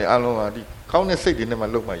ကိစ္စတွေအားလုံးကဒီကောင်းတဲ့စိတ်တွေနဲ့မှ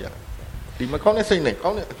လုပ်မှရဒီမကောင်းတဲ့စိတ်နဲ့ကော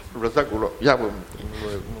င်းတဲ့ result ကိုတော့ရဖို့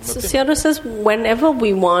So Sayadaw says whenever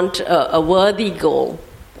we want a worthy goal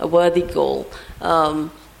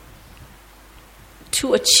to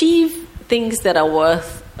achieve things that are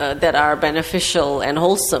that are beneficial and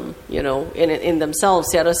wholesome, in themselves,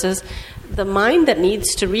 Sayadaw says the mind that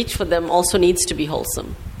needs to reach for them also needs to be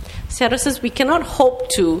wholesome. Sayadaw says we cannot hope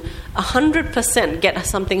to 100% get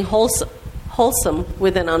something wholesome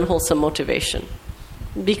with an unwholesome motivation,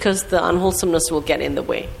 because the unwholesomeness will get in the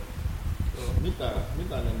way.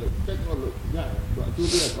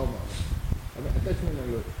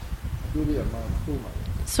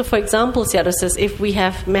 So for example, Sayadaw says if we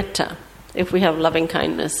have metta, if we have loving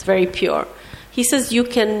kindness, very pure, he says you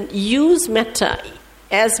can use metta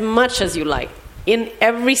as much as you like in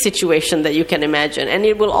every situation that you can imagine, and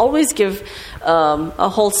it will always give a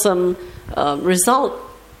wholesome result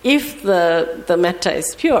if the metta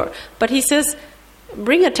is pure. But he says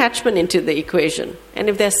bring attachment into the equation, and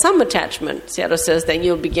if there's some attachment, Sayadaw says, then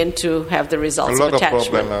you'll begin to have the results of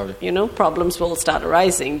attachment. Problems will start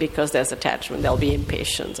arising because there's attachment. There'll be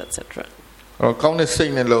impatience, etc. ကောင်းတဲ့စိ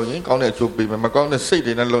တ်နဲ့လုပ်ရင်ကောင်းတဲ့အကျိုးပေးမယ်မကောင်းတဲ့စိတ်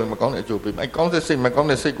တွေနဲ့လုပ်ရင်မကောင်းတဲ့အကျိုးပေးမယ်အဲကောင်းတဲ့စိတ်မကောင်း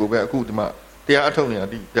တဲ့စိတ်ကိုပဲအခုဒီမှာတရားအထုတ်နေတာ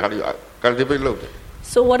ဒီဒါတွေ cultivate လုပ်တယ်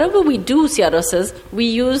So whatever we do, Sayadaw says, we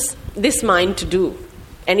use this mind to do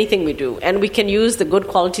anything we do. And we can use the good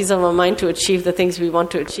qualities of our mind to achieve the things we want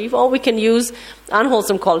to achieve, or we can use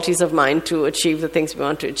unwholesome qualities of mind to achieve the things we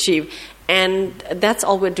want to achieve. And that's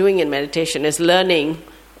all we're doing in meditation, is learning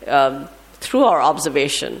through our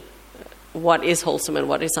observation what is wholesome and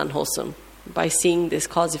what is unwholesome by seeing this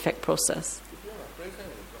cause-effect process.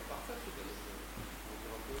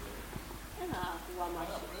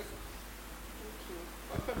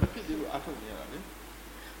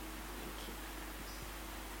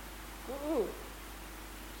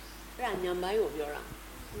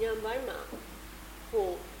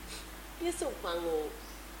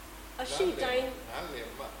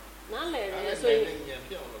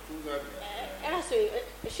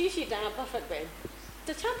 Perfect ပဲတ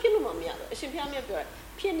ခြားဖြစ်လို့မရဘူးအရှင်ဘုရားမြတ်ပြောတယ်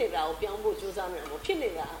ဖြစ်နေတာကိုပြောင်းဖို့ကြိုးစားနေတယ်ပေါ့ဖြစ်နေ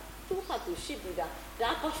တာသူ့ဟာသူရှိပြီးသားဒါ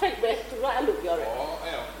perfect ပဲသူကအဲ့လိုပြောတယ်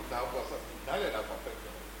အဲ့ဒါ perfect နားလည်တာ perfect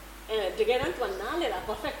တကယ်တမ်းသူကနားလည်တာ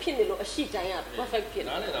perfect ဖြစ်နေလို့အရှိတိုင်းက perfect ဖြစ်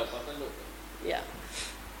နားလည်တာ perfect လို့ yeah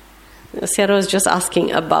Sayadaw was just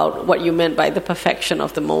asking about what you meant by the perfection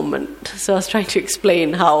of the moment. So I was trying to explain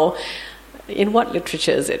how, in what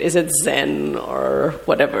literature is it? Is it Zen or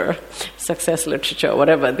whatever, success literature or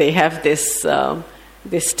whatever? They have this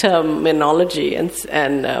terminology, and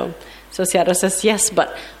so Sayadaw says yes. But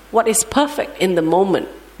what is perfect in the moment,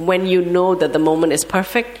 when you know that the moment is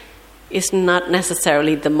perfect, is not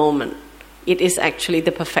necessarily the moment. It is actually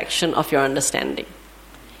the perfection of your understanding.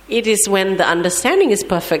 It is when the understanding is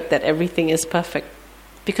perfect that everything is perfect,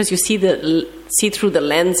 because you see through the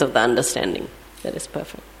lens of the understanding that is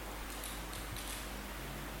perfect.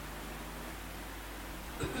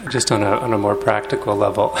 Just on a more practical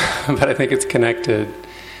level, but I think it's connected.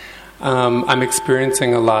 I'm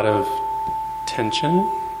experiencing a lot of tension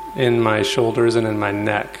in my shoulders and in my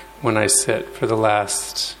neck when I sit for the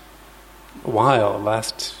last while,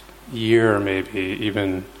 last year maybe,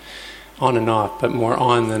 even on and off, but more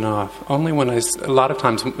on than off. Only when a lot of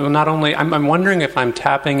times, not only, I'm wondering if I'm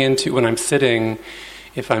tapping into, when I'm sitting,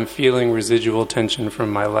 if I'm feeling residual tension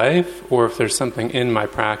from my life, or if there's something in my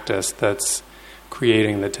practice that's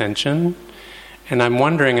creating the tension. And I'm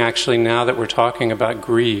wondering actually, now that we're talking about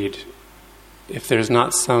greed, if there's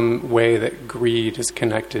not some way that greed is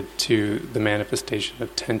connected to the manifestation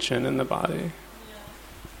of tension in the body.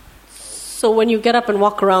 So when you get up and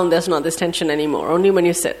walk around, there's not this tension anymore, only when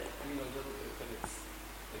you sit.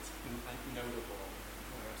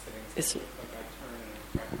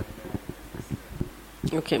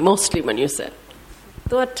 Okay, mostly when you sit.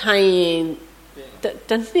 သူကထိုင်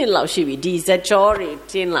တနေ့လောက်ရှိပြီဒီဇက်ကြောတွေ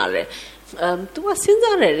တင်းလာတယ်သူကစဉ်း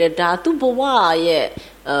စားရတယ်ဒါသူ့ဘဝရဲ့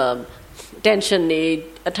tension တွေ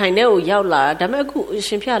အထိုင်ထဲကိုရောက်လာဒါပေမဲ့အခုအ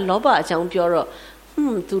ရှင်ဖျားလောဘအကြောင်းပြောတော့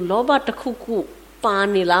သူလောဘတစ်ခုခုပါ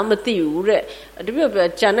နေလားမသိဘူးတဲ့တပြည့်ပြ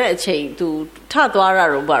ကြံတဲ့အချိန်သူထသွားတာ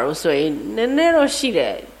တော့ဘာလို့ဆိုရင်နည်းနည်းတော့ရှိတ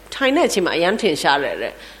ယ်ထိုင်တဲ့အချိန်မှာအရန်ထင်ရှားတယ်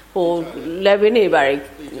တဲ့ဟို level နေပါလေ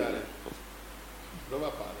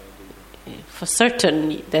For certain,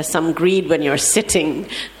 there's some greed when you're sitting.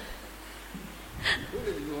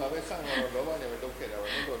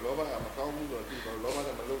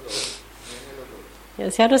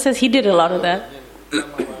 Yes, Sayadaw says he did a lot of that.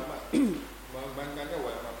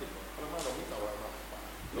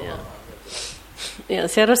 Yeah,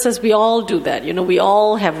 Sayadaw says we all do that. You know, we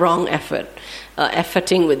all have wrong effort,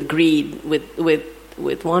 efforting with greed,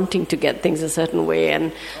 with wanting to get things a certain way,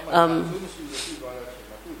 and.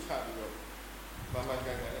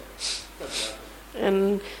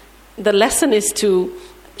 And the lesson is to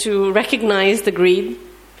recognize the greed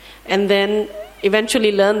and then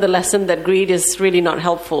eventually learn the lesson that greed is really not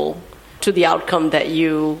helpful to the outcome that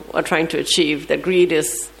you are trying to achieve, that greed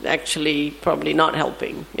is actually probably not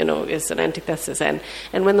helping, you know, is an antithesis. And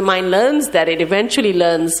when the mind learns that, it eventually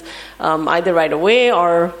learns either right away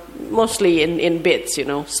or mostly in bits, you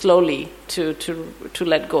know, slowly to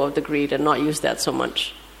let go of the greed and not use that so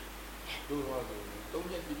much.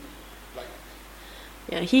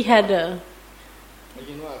 Yeah, he had a...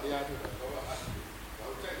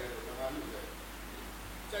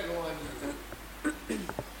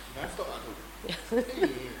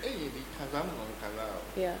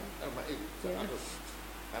 Yeah.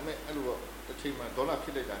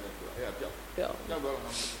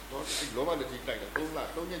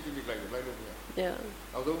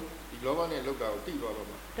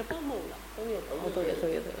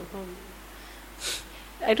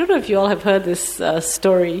 I don't know if you all have heard this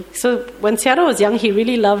story. So when Sayadaw was young, he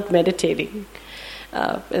really loved meditating.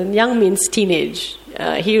 And young means teenage.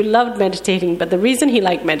 He loved meditating, but the reason he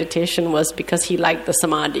liked meditation was because he liked the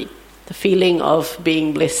samadhi, the feeling of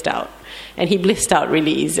being blissed out. and he blissed out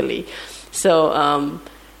really easily. So,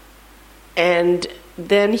 and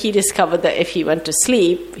then he discovered that if he went to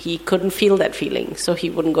sleep, he couldn't feel that feeling, so he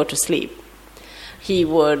wouldn't go to sleep. He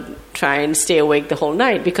would try and stay awake the whole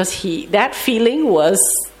night because that feeling was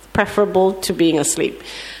preferable to being asleep.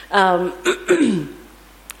 And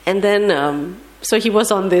then, so he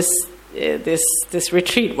was on this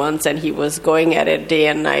retreat once, and he was going at it day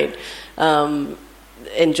and night,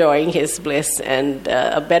 enjoying his bliss, and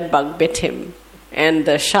a bed bug bit him, and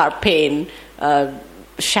the sharp pain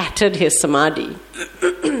shattered his samadhi.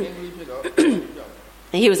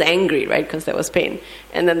 He was angry, right, because there was pain.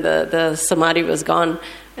 And then the samadhi was gone.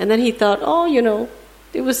 And then he thought,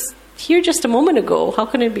 it was here just a moment ago. How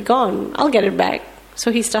can it be gone? I'll get it back.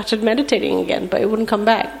 So he started meditating again, but it wouldn't come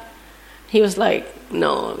back. He was like,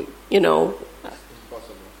 no,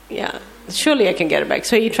 yeah, surely I can get it back.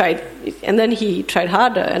 So he tried, and then he tried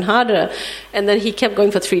harder and harder, and then he kept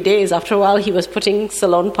going for 3 days. After a while, he was putting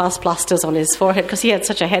Salon Pass plasters on his forehead because he had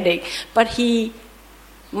such a headache. But he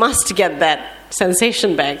must get that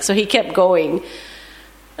sensation back, so he kept going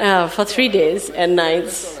for 3 days and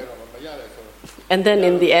nights. And then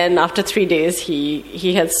in the end, after 3 days,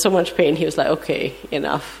 he had so much pain, he was like, okay,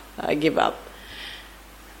 enough, I give up.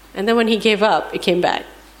 And then when he gave up, it came back.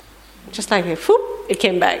 Just like that, it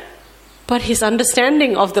came back. But his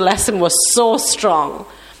understanding of the lesson was so strong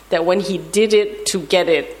that when he did it to get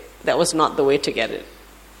it, that was not the way to get it.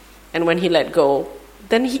 And when he let go,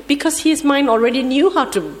 then because his mind already knew how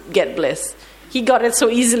to get bliss, he got it so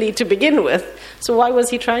easily to begin with. So why was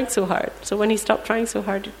he trying so hard? So when he stopped trying so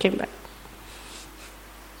hard, it came back.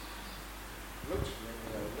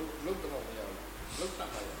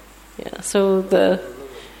 Yeah, so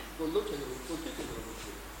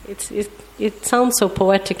it sounds so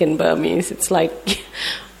poetic in Burmese. It's like,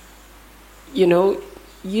 you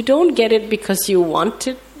don't get it because you want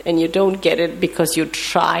it, and you don't get it because you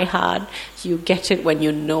try hard. You get it when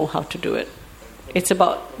you know how to do it. It's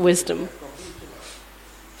about wisdom.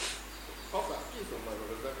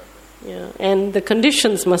 Yeah, and the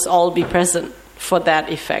conditions must all be present for that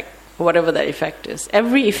effect, whatever that effect is.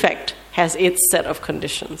 Every effect has its set of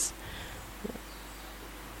conditions.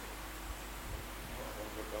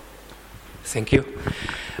 Thank you.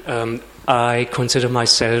 I consider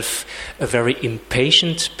myself a very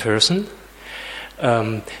impatient person,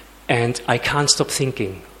 and I can't stop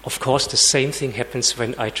thinking. Of course, the same thing happens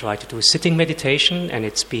when I try to do sitting meditation, and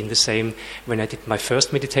it's been the same when I did my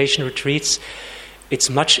first meditation retreats. It's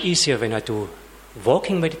much easier when I do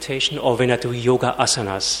walking meditation or when I do yoga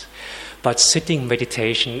asanas. But sitting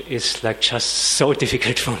meditation is like just so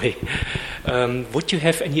difficult for me. Would you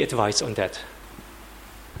have any advice on that?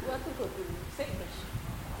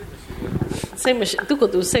 စိတ်မရှိသူက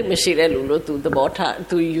သူစိတ်မရှိတဲ့လူလို့သူသဘောထား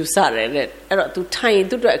သူယူဆတယ်တဲ့အဲ့တော့သူထိုင်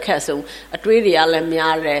သူ့အတွက်အခက်ဆုံးအတွေးတွေကလည်း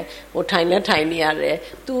များတယ်ဟိုထိုင်နေရတယ်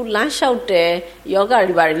သူလမ်းလျှောက်တယ်ယောဂ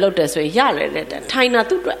တွေဘာတွေလုပ်တယ်ဆိုရင်ရတယ်တဲ့ထိုင်တာ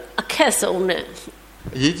သူ့အတွက်အခက်ဆုံးနဲ့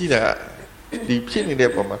အရေးကြီးတာဒီဖြစ်နေတဲ့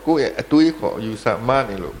ပုံမှာကိုယ့်ရဲ့အတွေးခေါ်ယူဆမှား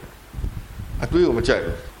နေလို့အတွေးကိုမကြိုက်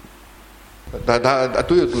ဘူးဒါအ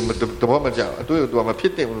တွေးကိုသူသဘောမကျဘူးအတွေးကိုသူကမဖြ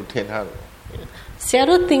စ်တဲ့ဘူးလို့ထင်ထားတယ်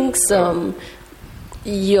Sayadaw thinks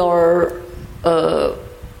your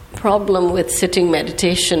problem with sitting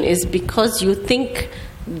meditation is because you think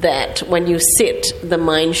that when you sit, the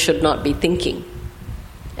mind should not be thinking.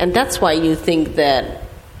 And that's why you think that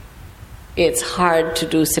it's hard to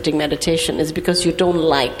do sitting meditation, is because you don't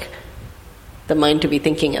like the mind to be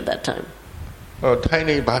thinking at that time.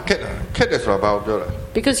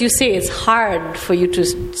 Because you say it's hard for you to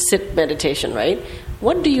sit meditation, right?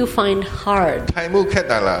 What do you find hard?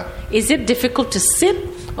 Is it difficult to sit,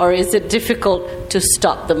 or is it difficult to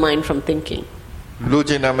stop the mind from thinking?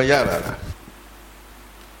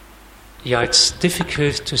 Yeah, it's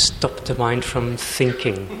difficult to stop the mind from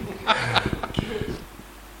thinking.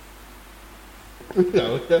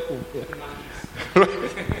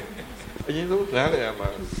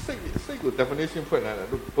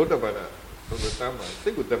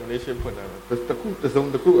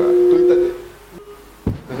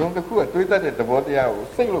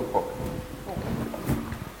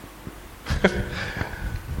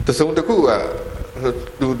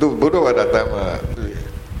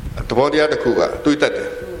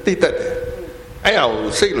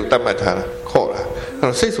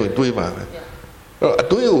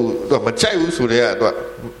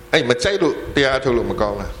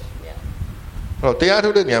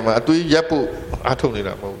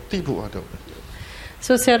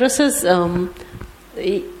 So Sayadaw says,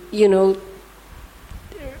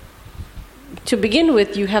 to begin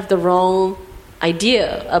with, you have the wrong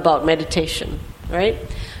idea about meditation, right?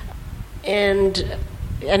 And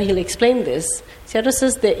and he'll explain this. Sayadaw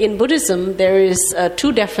says that in Buddhism there is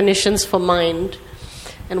 2 definitions for mind.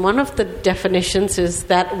 And one of the definitions is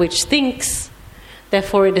that which thinks,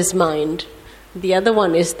 therefore it is mind. The other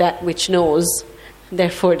one is that which knows,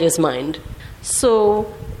 therefore it is mind.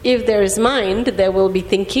 So if there is mind, there will be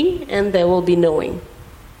thinking and there will be knowing.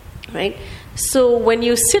 Right? So when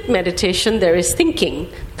you sit meditation, there is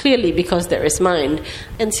thinking, clearly because there is mind.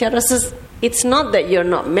 And Sayadaw says, it's not that you're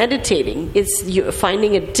not meditating, it's you're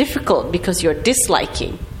finding it difficult because you're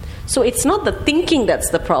disliking. So it's not the thinking that's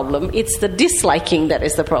the problem, it's the disliking that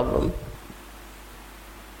is the problem.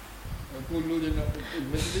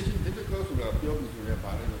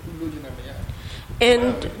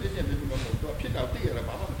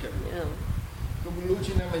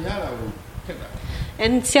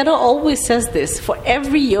 And Sayadaw always says this, for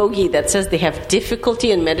every yogi that says they have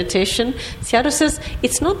difficulty in meditation, Sayadaw says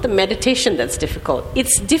it's not the meditation that's difficult,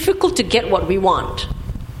 it's difficult to get what we want.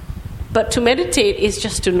 But to meditate is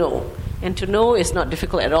just to know. And to know is not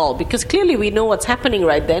difficult at all, because clearly we know what's happening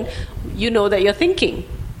right then. You know that you're thinking.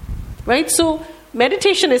 Right? So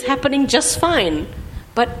meditation is happening just fine.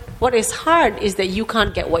 But what is hard is that you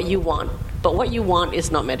can't get what you want. But what you want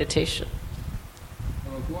is not meditation.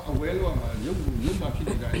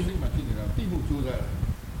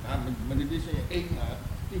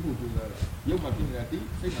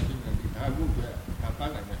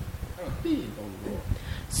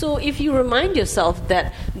 So if you remind yourself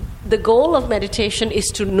that the goal of meditation is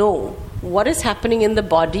to know what is happening in the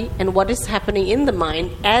body and what is happening in the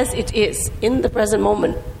mind as it is in the present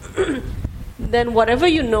moment, then whatever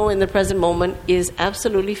you know in the present moment is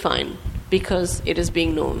absolutely fine because it is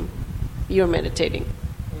being known. You're meditating.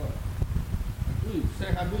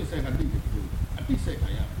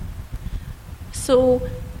 So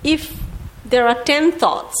if there are 10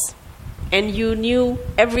 thoughts and you knew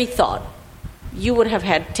every thought, you would have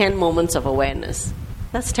had 10 moments of awareness.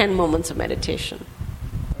 That's 10 moments of meditation.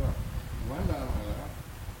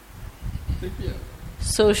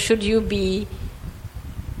 So should you be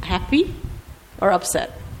happy or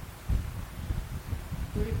upset?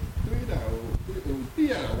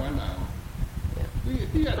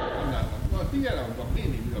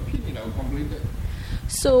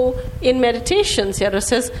 So in meditation, Sayadaw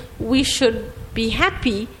says, we should be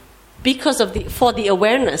happy because for the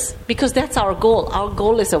awareness, because that's our goal. Our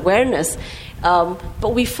goal is awareness,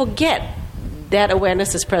 but we forget that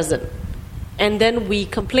awareness is present, and then we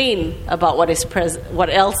complain about what is present,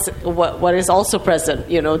 what is also present.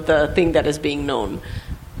 The thing that is being known,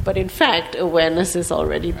 but in fact, awareness is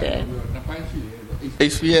already there.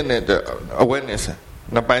 Experience the awareness.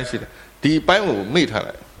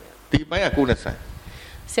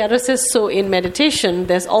 Sayadaw says, so in meditation,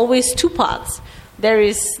 there's always 2 parts. There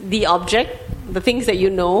is the object, the things that you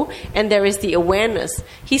know, and there is the awareness.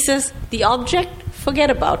 He says, the object, forget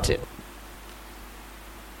about it.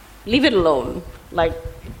 Leave it alone. The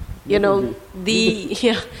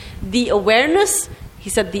awareness, he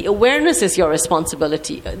said, the awareness is your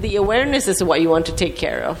responsibility. The awareness is what you want to take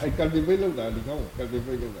care of.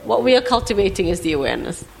 What we are cultivating is the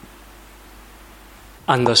awareness.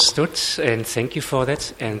 Understood, and thank you for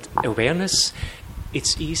that. And awareness,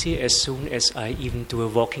 it's easy as soon as I even do a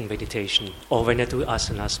walking meditation or when I do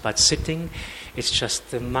asanas. But sitting, it's just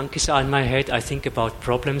the monkeys are in my head. I think about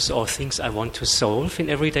problems or things I want to solve in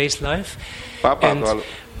everyday's life.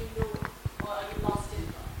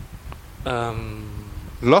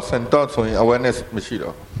 Lost and thoughts on awareness,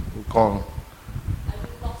 Machida. Gone.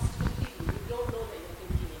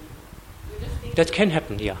 That can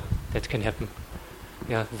happen, yeah. That can happen.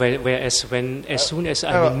 Yeah. Whereas as soon as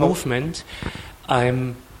I'm in movement,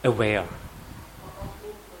 I'm aware.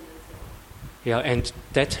 Yeah, and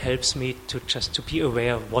that helps me to be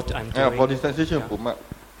aware of what I'm doing. Body sensation. Yeah.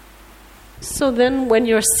 So then when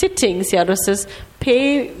you're sitting, Sayadaw says,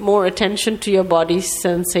 pay more attention to your body's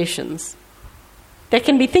sensations. There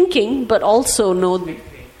can be thinking, but also no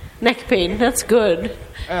neck pain. That's good.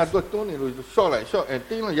 Yeah,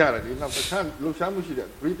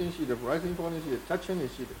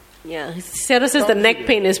 Sayadaw says the neck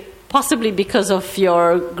pain is possibly because of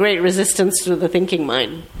your great resistance to the thinking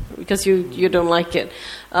mind, because you don't like it.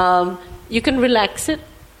 You can relax it.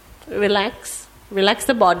 Relax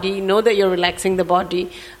the body. Know that you're relaxing the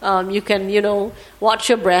body. You can, watch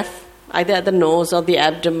your breath, either at the nose or the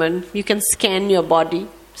abdomen. You can scan your body,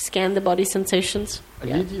 scan the body sensations.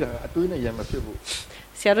 Yeah.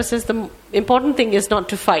 Sayadaw says the important thing is not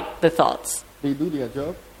to fight the thoughts. They do their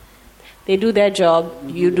job. They do their job,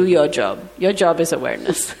 you do your job. Your job is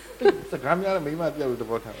awareness.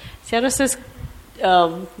 Sayadaw says,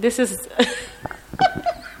 this is...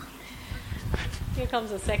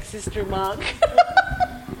 comes a sexist remark.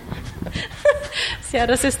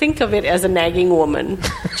 Sayadaw says, think of it as a nagging woman.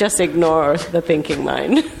 Just ignore the thinking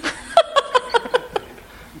mind.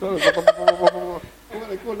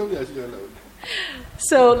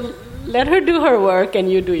 So let her do her work and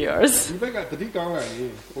you do yours.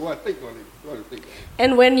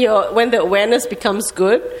 And when the awareness becomes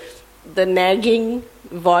good, the nagging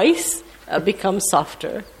voice becomes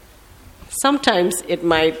softer. Sometimes it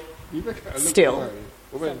might still.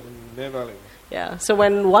 Yeah. So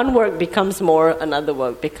when one work becomes more, another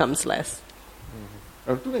work becomes less.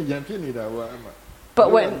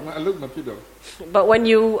 But when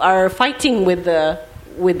you are fighting with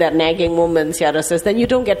that nagging woman, Sayadaw says, then you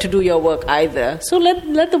don't get to do your work either. So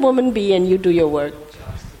let the woman be and you do your work.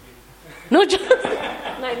 No,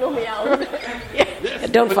 yeah,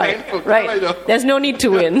 don't fight. Right. There's no need to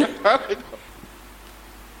win.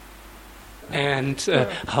 And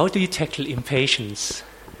how do you tackle impatience?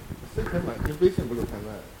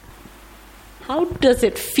 How does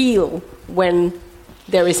it feel when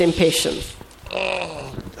there is impatience?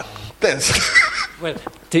 Tense. Well,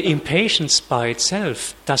 the impatience by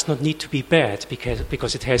itself does not need to be bad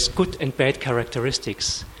because it has good and bad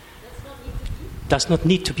characteristics. Does not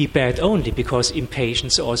need to be bad only because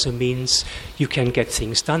impatience also means you can get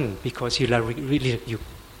things done because you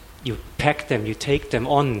pack them, you take them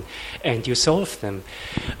on, and you solve them.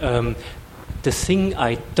 The thing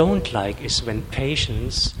I don't like is when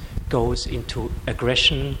patience goes into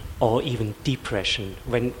aggression or even depression.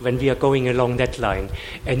 When we are going along that line,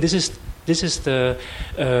 and this is the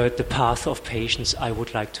path of patience I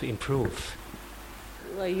would like to improve.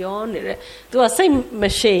 ย้อนနေတယ်။ तू ကစိတ်မ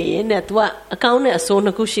ရှိရင်ね तू ကအကောင်းနဲ့အဆိုးနှ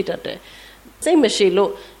စ်ခုရှိတတ်တယ်။စိတ်မရှိလို့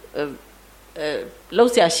လှု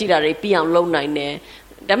ပ်ရှားရှိတာတွေပြီးအောင်လုပ်နိုင်တယ်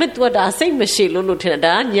။ဒါပေမဲ့ तू ကဒါစိတ်မရှိလို့ထင်တယ်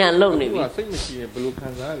ဒါကညံလုပ်နေပြီ။ စိတ်မရှိရင်ဘယ်လိုခံ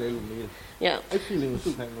စားရလဲလို့မေးတယ်။ Yeah. အဲ့ feeling ကို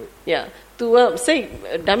စုခိုင်းလို့ Yeah. तू ကစိတ်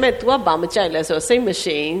ဒါပေမဲ့ तू ကဘာမကြိုက်လဲဆိုစိတ်မ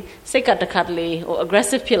ရှိရင်စိတ်ကတစ်ခါတလေဟို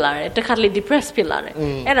aggressive ဖြစ်လာတယ်တစ်ခါတလေ depressed ဖြစ်လာတယ်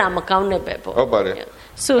။အဲ့ဒါမကောင်းတဲ့ပဲပေါ့။ ဟုတ်ပါတယ်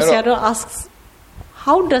။ So Sayadaw asks,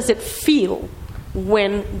 how does it feel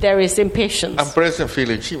when there is impatience? Unpleasant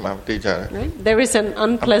feeling ရှိမှသိကြတယ် Right? There is an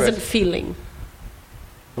unpleasant feeling.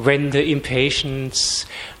 When the impatience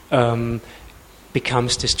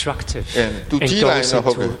becomes destructive and goes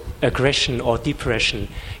into aggression or depression,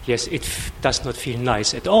 yes, it does not feel nice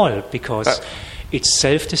at all because it's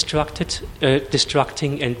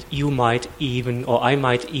self-destructing, and you might even, or I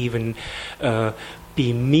might even, be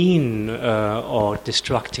mean or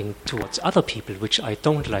destructing towards other people, which I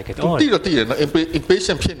don't like at all.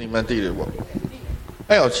 Impatient ဖြစ်နေမှသိတယ်ပေါ့။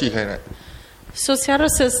အဲ့အောင်ရှိခိုင်းတယ် So Sayadaw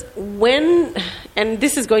says, when, and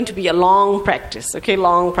this is going to be a long practice, okay,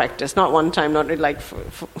 long practice, not one time, not like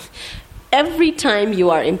every time you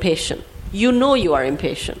are impatient, you know you are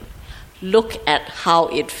impatient, look at how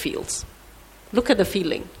it feels. Look at the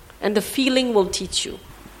feeling, and the feeling will teach you.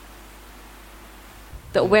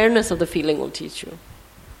 The awareness of the feeling will teach you.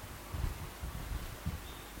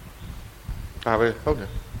 ဒါပဲဟုတ်တယ်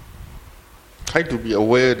Try to be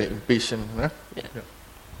aware of the impatient, huh? Yeah.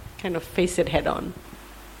 Kind of face it head on.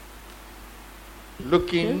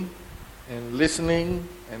 Looking and listening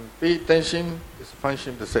and pay attention is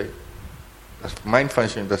function the same. That's mind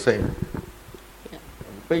function the same. Yeah.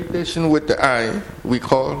 Pay attention with the eye, we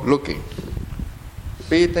call looking.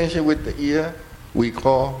 Pay attention with the ear, we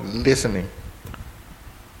call listening.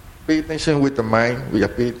 Pay attention with the mind, we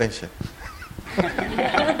are pay attention.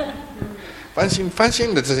 Function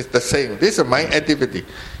is the same. This is a mind activity.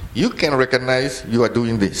 You can recognize you are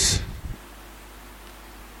doing this.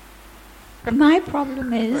 My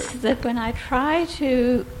problem is that when I try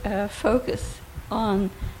to focus on,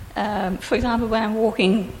 for example, when I'm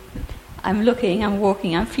walking, I'm looking, I'm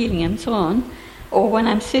walking, I'm feeling, and so on, or when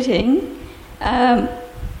I'm sitting,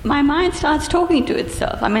 my mind starts talking to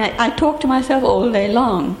itself. I mean, I talk to myself all day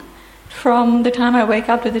long, from the time I wake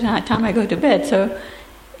up to the time I go to bed. So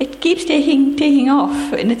it keeps taking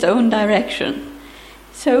off in its own direction.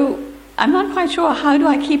 So I'm not quite sure, how do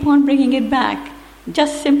I keep on bringing it back?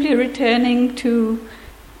 Just simply returning to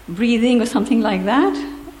breathing or something like that?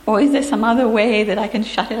 Or is there some other way that I can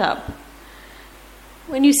shut it up?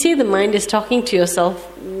 When you see the mind is talking to yourself,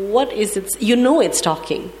 what is it? You know it's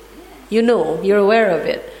talking. You know, you're aware of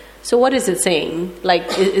it. So what is it saying? Like,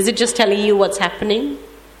 is it just telling you what's happening?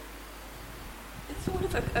 It's sort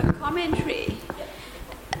of a commentary,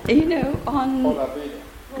 you know, on...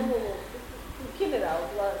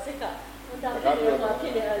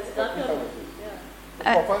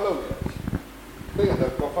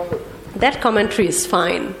 That commentary is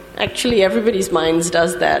fine. Actually, everybody's minds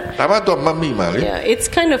does that. Yeah, it's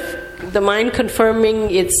kind of the mind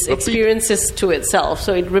confirming its experiences to itself.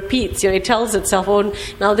 So it repeats, it tells itself, oh,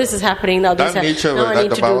 now this is happening, now this is happening, now I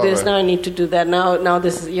need to do this, now I need to do that, now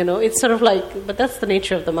this is, it's sort of like, but that's the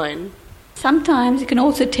nature of the mind. Sometimes it can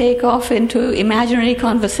also take off into imaginary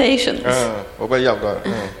conversations.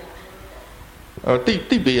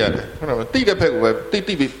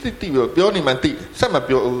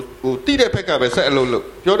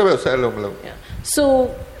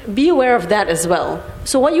 So be aware of that as well.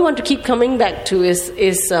 So what you want to keep coming back to is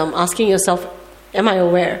asking yourself, am I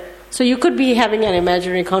aware? So you could be having an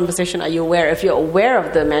imaginary conversation. Are you aware? If you're aware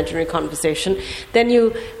of the imaginary conversation, then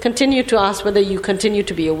you continue to ask whether you continue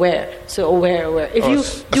to be aware. So aware. If you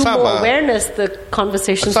do more awareness, the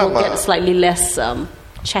conversations will get slightly less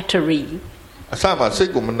chattery.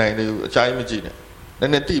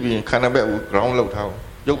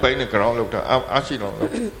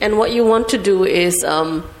 And what you want to do is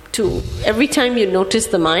to every time you notice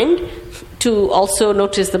the mind, to also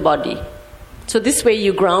notice the body. So this way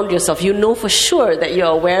you ground yourself. You know for sure that you're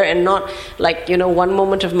aware and not like, one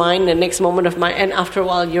moment of mind, the next moment of mind, and after a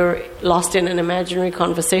while you're lost in an imaginary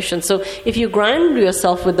conversation. So if you ground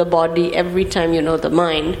yourself with the body every time you know the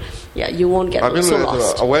mind, you won't get so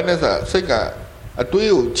lost. Awareness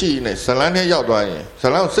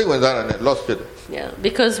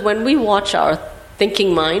because when we watch our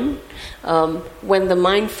thinking mind, when the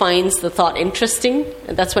mind finds the thought interesting,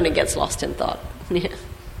 that's when it gets lost in thought.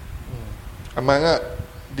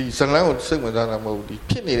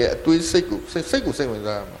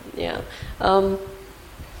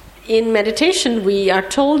 In meditation we are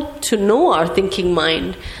told to know our thinking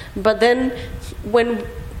mind, but then when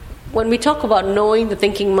we talk about knowing the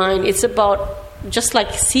thinking mind, it's about just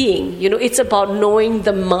like seeing, it's about knowing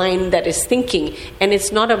the mind that is thinking, and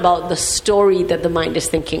it's not about the story that the mind is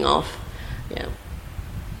thinking of. Yes.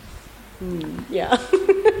 No.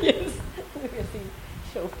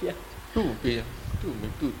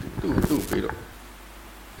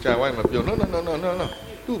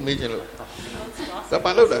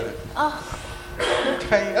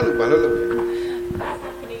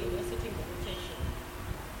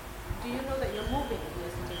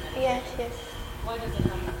 Yes. Why does it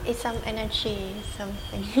happen? It's some energy,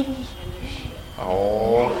 something.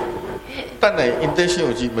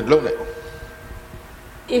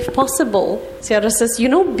 If possible, Sayadaw says,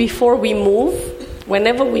 before we move,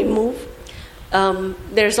 whenever we move,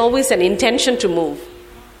 there's always an intention to move,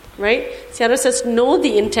 right? Sayadaw says, know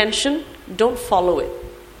the intention, don't follow it.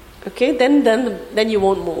 Okay, then you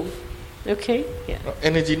won't move. Okay,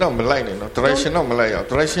 Energy direction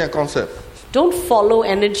concept. Don't follow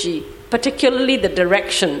energy, particularly the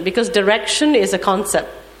direction, because direction is a concept.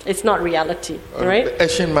 It's not reality, right?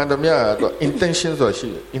 Action intentions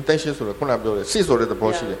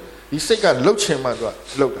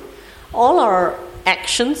All our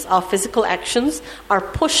actions, our physical actions, are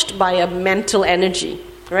pushed by a mental energy,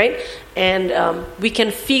 right? And we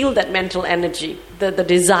can feel that mental energy, the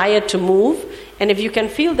desire to move. And if you can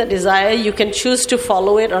feel the desire, you can choose to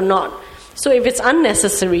follow it or not. So if it's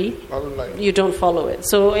unnecessary, you don't follow it.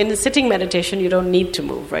 So in sitting meditation, you don't need to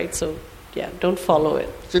move, right? So don't follow it.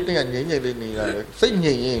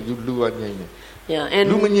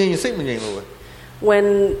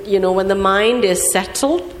 And when the mind is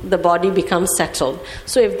settled, the body becomes settled.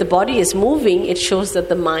 So if the body is moving, it shows that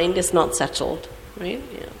the mind is not settled, right?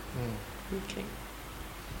 Okay.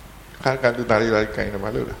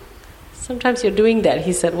 Sometimes you're doing that.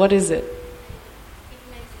 He said, what is it?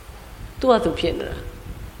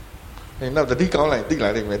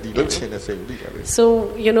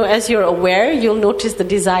 So, as you're aware, you'll notice the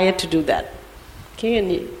desire to do that. Okay,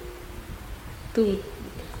 and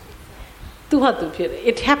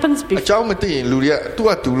it happens before.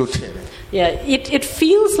 It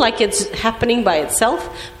feels like it's happening by itself,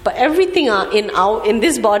 but everything in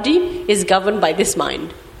this body is governed by this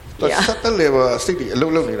mind. But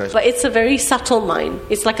it's a very subtle mind.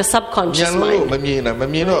 It's like a subconscious mind.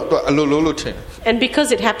 And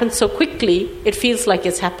because it happens so quickly, it feels like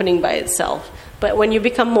it's happening by itself. But when you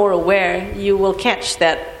become more aware, you will catch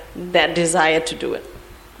that desire to do it.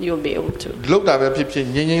 You'll be able to.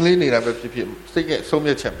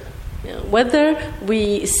 Whether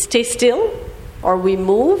we stay still or we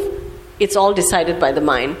move, it's all decided by the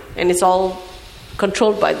mind. And it's all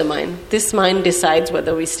controlled by the mind. This mind decides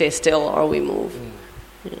whether we stay still or we move.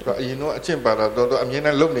 This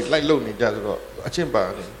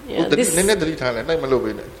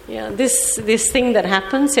thing that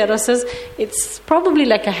happens, Sayadaw says, it's probably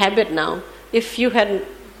like a habit now. If you had,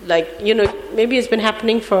 maybe it's been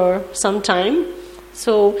happening for some time,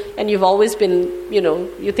 So, and you've always been,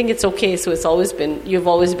 you think it's okay, so you've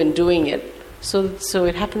always been doing it. So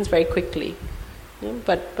it happens very quickly. Yeah?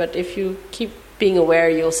 But if you keep being aware,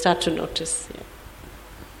 you'll start to notice. Yeah.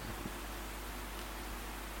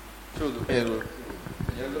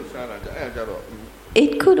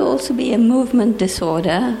 It could also be a movement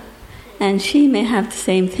disorder, and she may have the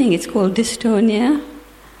same thing. It's called dystonia,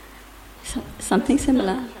 something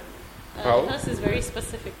similar. Hers is very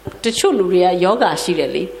specific. Techo luria yoga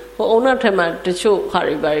shireli. Ho ona thema techo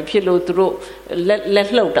hari bari philo turo let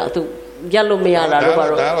lauta tu yalo meyara ro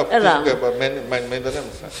baro.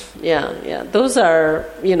 Yeah. Those are,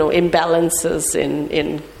 imbalances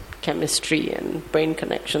in chemistry and brain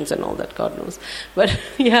connections and all that, God knows. But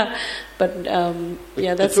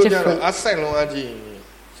that's different.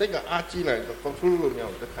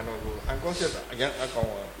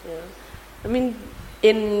 I mean,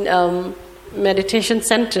 in meditation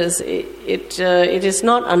centers, it is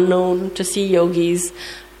not unknown to see yogis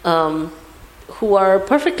who are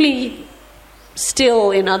perfectly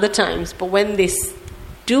still in other times, but when they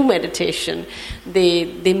do meditation,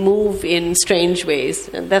 they move in strange ways,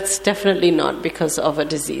 and that's definitely not because of a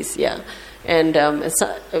disease. Yeah, and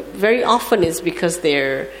very often it's because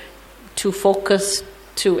they're too focused,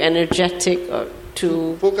 too energetic, or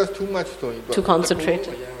too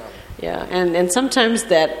concentrated. Yeah, and sometimes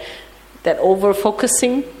that over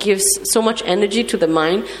focusing gives so much energy to the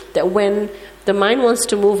mind that when the mind wants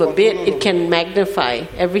to move a bit, it can magnify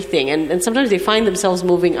everything, and sometimes they find themselves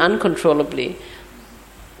moving uncontrollably.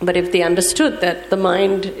 But if they understood that the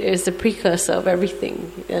mind is the precursor of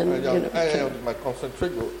everything, and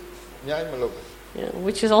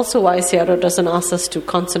which is also why Sayadaw doesn't ask us to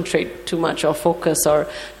concentrate too much or focus or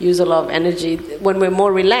use a lot of energy. When we're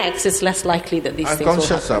more relaxed, it's less likely that these things will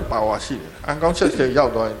happen.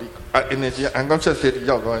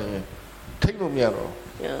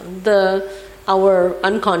 Our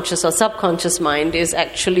unconscious or subconscious mind is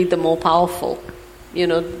actually the more powerful.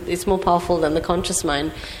 It's more powerful than the conscious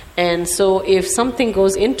mind. And so if something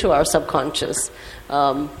goes into our subconscious,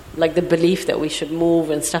 like the belief that we should move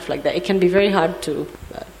and stuff like that, it can be very hard to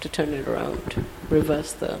turn it around, to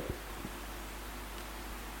reverse the...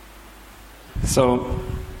 So,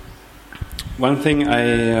 one thing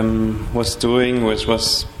I was doing, which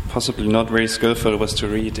was possibly not very skillful, was to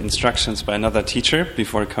read instructions by another teacher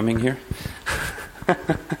before coming here.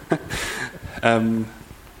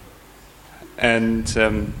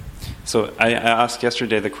 So I asked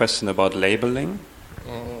yesterday the question about labeling.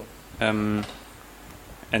 And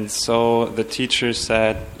so the teacher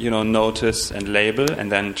said, notice and label,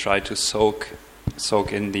 and then try to soak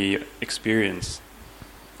in the experience.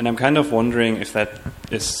 And I'm kind of wondering if that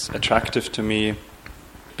is attractive to me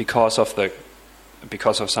because of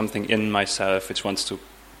something in myself which wants to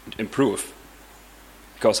improve.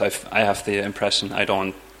 Because I have the impression I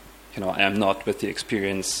am not with the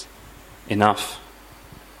experience enough.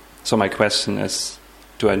 So my question is,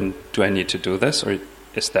 do I need to do this, or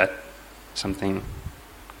is that something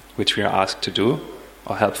which we are asked to do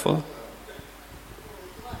or helpful?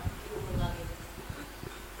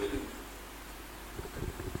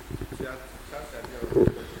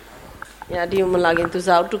 Yeah, do you malagin to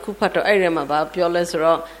zao to kupato airema ba pyoles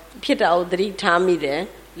ro phita udri thami de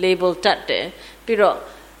label tat de piro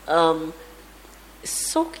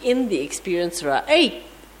soak in the experience ra ai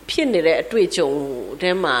phit nide atwei chong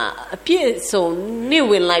de ma a phit so nit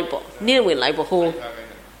win lai po ho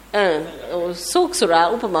soak sura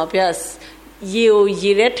upama phya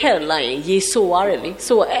ye re thet lai ye so wa re li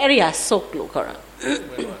so area soak lo khara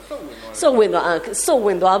so when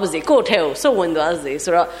the opposite go tell so when the other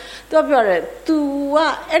so toပြောတယ် तू က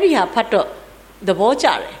အဲ့ဒီဟာဖတ်တော့သဘောကျ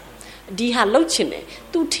တယ်ဒီဟာလှုပ်ချင်တယ်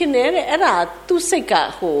तू ထင်တယ်တဲ့အဲ့ဒါ तू စိတ်က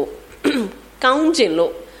ဟိုကောင်းကျင်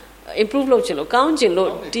လို့ improve လုပ်ချင်လို့ကောင်းကျင်လို့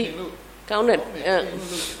ဒီကောင်းတဲ့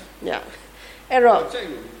yeah အဲ့တော့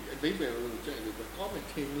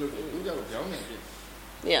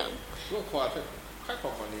yeah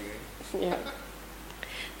yeah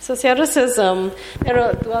So Sayadaw says, tu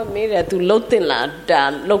amere tu lotin la da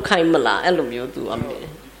lokai mala elomyo tu amere.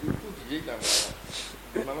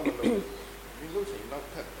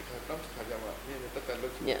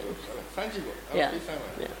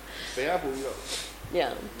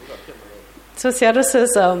 Yeah. So Sayadaw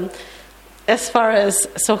says, as far as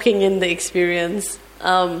soaking in the experience,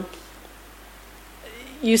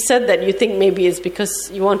 you said that you think maybe it's because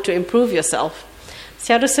you want to improve yourself.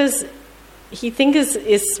 Sayadaw says, he thinks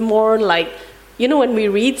it's more like, when we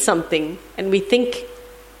read something and we think,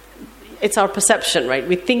 it's our perception, right?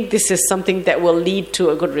 We think this is something that will lead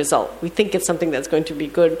to a good result. We think it's something that's going to be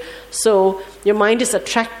good. So your mind is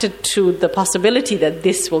attracted to the possibility that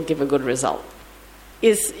this will give a good result.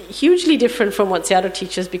 Is hugely different from what Sayadaw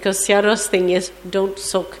teaches, because Sayadaw's thing is don't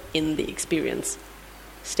soak in the experience.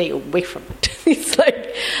 Stay away from it. It's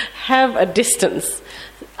like have a distance.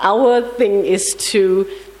 Our thing is to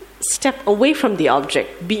step away from the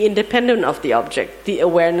object, be independent of the object. The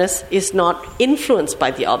awareness is not influenced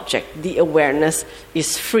by the object. The awareness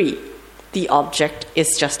is free. The object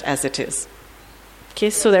is just as it is.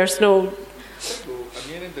 Okay, so there's no...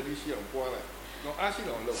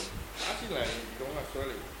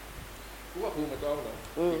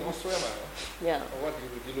 Yeah.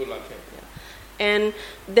 And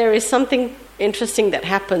there is something interesting that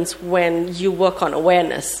happens when you work on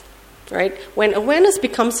awareness, right? When awareness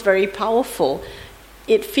becomes very powerful,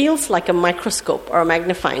 it feels like a microscope or a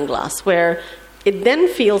magnifying glass, where it then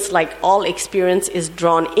feels like all experience is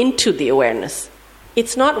drawn into the awareness.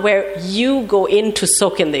 It's not where you go in to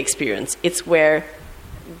soak in the experience. It's where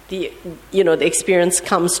the experience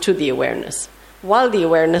comes to the awareness, while the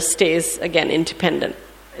awareness stays, again, independent,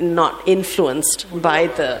 not influenced by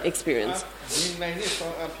the experience.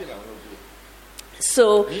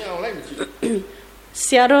 So,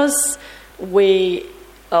 Sayadaw's way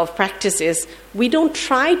of practice is we don't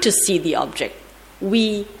try to see the object.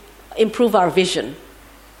 We improve our vision.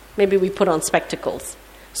 Maybe we put on spectacles.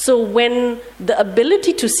 So when the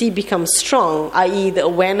ability to see becomes strong, i.e. the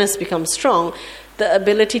awareness becomes strong, the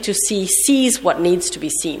ability to see sees what needs to be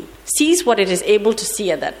seen, sees what it is able to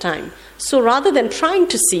see at that time. So rather than trying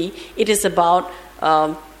to see, it is about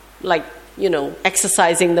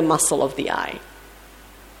exercising the muscle of the eye.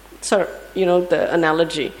 So, the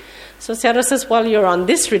analogy. So Sayadaw says, while you're on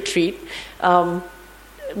this retreat,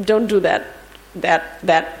 don't do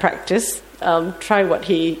that practice. Try what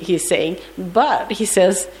he's saying. But he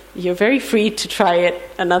says, you're very free to try it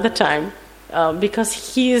another time,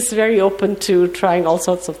 because he is very open to trying all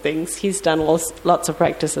sorts of things. He's done lots of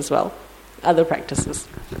practice as well, other practices.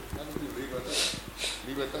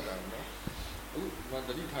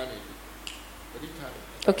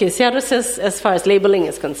 Okay, Sayadaw says as far as labeling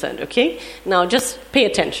is concerned, okay? Now just pay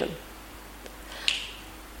attention.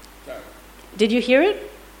 Did you hear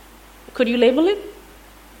it? Could you label it?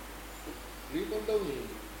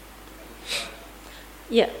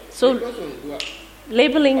 Yeah, so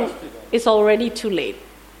labeling is already too late.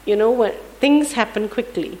 When things happen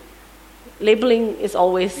quickly, labeling is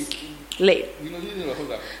always late.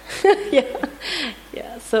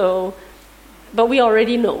 Yeah, so, but we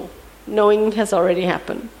already know. Knowing has already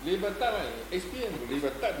happened.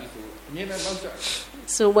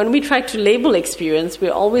 So when we try to label experience,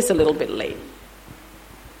 we're always a little bit late.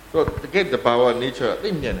 So to get the power of nature,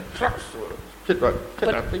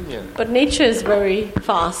 but nature is very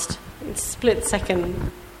fast. It's split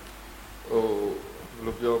second.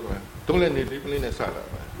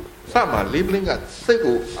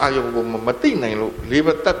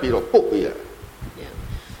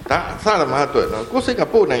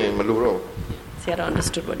 Sayadaw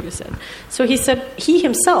understood what you said. So he said he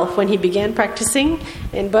himself, when he began practicing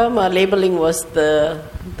in Burma, labeling was the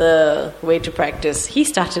way to practice. He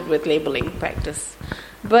started with labeling practice.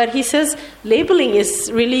 But he says labeling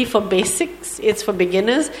is really for basics, it's for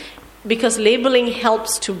beginners, because labeling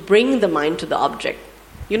helps to bring the mind to the object.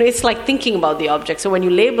 It's like thinking about the object. So when you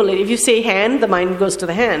label it, if you say hand, the mind goes to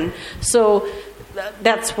the hand. So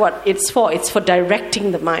that's what it's for. It's for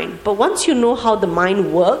directing the mind. But once you know how the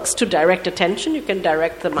mind works to direct attention, you can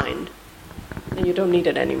direct the mind. And you don't need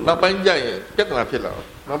it anymore.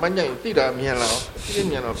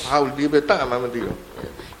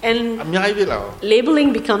 And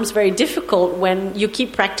labeling becomes very difficult when you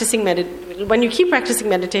keep practicing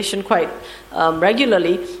meditation quite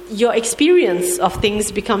regularly. Your experience of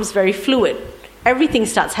things becomes very fluid. Everything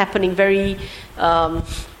starts happening very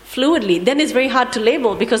fluidly. Then it's very hard to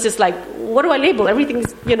label, because it's like, what do I label? Everything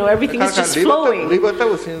is just flowing.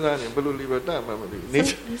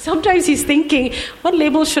 Sometimes he's thinking, what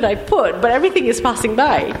label should I put? But everything is passing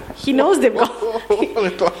by. He knows they've gone.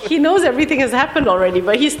 He knows everything has happened already,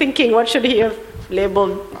 but he's thinking, what should he have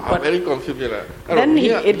labeled? Very confusing. Then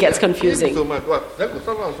it gets confusing.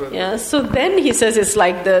 Yeah. So then he says it's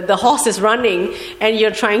like the horse is running and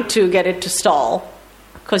you're trying to get it to stall,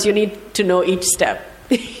 because you need to know each step.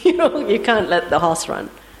 You can't let the horse run.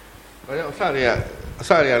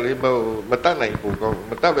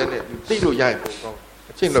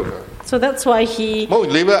 So that's why he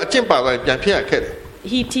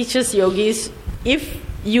teaches yogis, if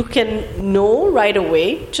you can know right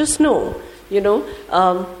away, just know.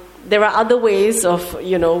 there are other ways of,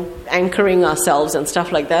 anchoring ourselves and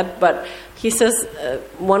stuff like that. But he says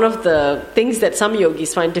one of the things that some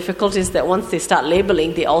yogis find difficult is that once they start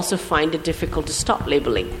labeling, they also find it difficult to stop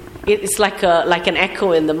labeling. It's like an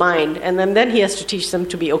echo in the mind, and then he has to teach them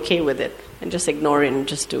to be okay with it and just ignore it and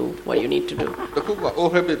just do what you need to do.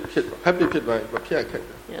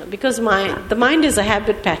 Yeah, because the mind is a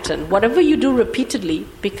habit pattern. Whatever you do repeatedly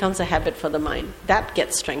becomes a habit for the mind. That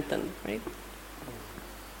gets strengthened, right?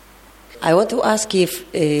 I want to ask if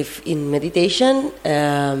in meditation,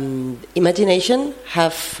 imagination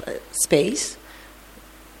have space.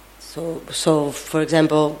 So, for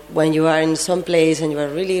example, when you are in some place and you are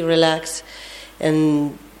really relaxed,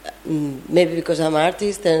 and maybe because I'm an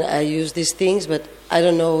artist and I use these things, but I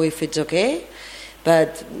don't know if it's okay.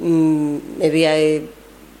 But maybe I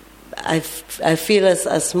feel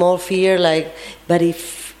a small fear, like, but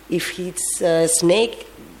if it's a snake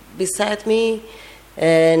beside me,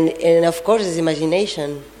 and of course it's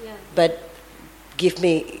imagination, but give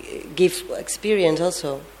experience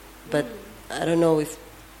also. But I don't know if.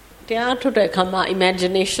 တရားထုတ်တဲ့အခါမှာ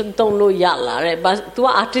imagination သုံးလို့ရလာတယ်။ तू က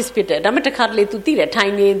artist ဖြစ်တယ်။ဒါပေမဲ့တစ်ခါတလေ तू သိတယ်ထို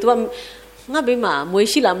င်နေ तू ကငါဘေးမှာမွေး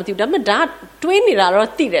ရှိလားမသိဘူး။ဒါပေမဲ့ဒါတွေးနေတာတော့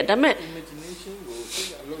သိတယ်။ဒါပေမဲ့ imagination ကိုသိ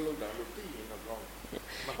အလုပ်လုပ်တာလို့သိရင်တော့ကောင်းတယ်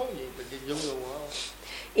။မဟုတ်ရင်တကယ်ယုံယုံအောင်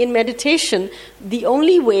In meditation, the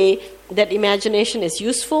only way that imagination is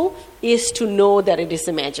useful is to know that it is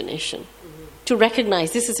imagination. To recognize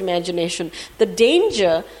this is imagination. The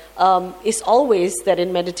danger is always that in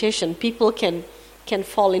meditation people can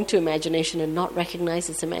fall into imagination and not recognize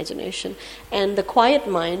its imagination, and the quiet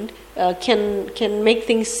mind can make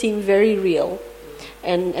things seem very real,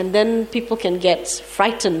 and then people can get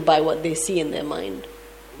frightened by what they see in their mind.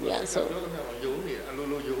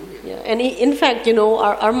 And in fact,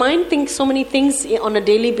 our mind thinks so many things on a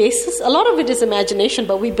daily basis. A lot of it is imagination,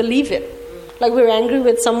 but we believe it. Like we're angry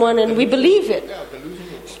with someone and we believe it.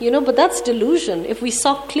 But that's delusion. If we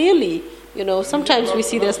saw clearly, sometimes we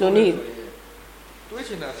see there's no need.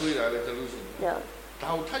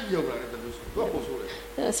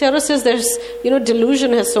 Sayadaw says there's,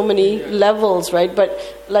 delusion has so many levels, right? But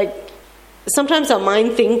like sometimes our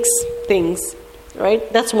mind thinks things, right?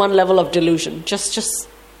 That's one level of delusion. Just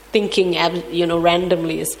thinking,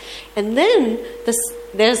 randomly is. And then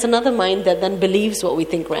there's another mind that then believes what we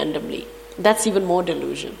think randomly. That's even more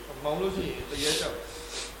delusion.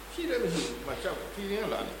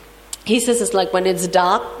 He says it's like when it's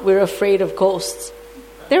dark, we're afraid of ghosts.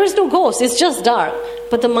 There is no ghost, it's just dark.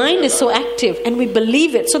 But the mind is so active and we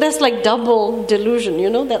believe it. So that's like double delusion,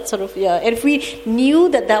 that sort of, yeah. And if we knew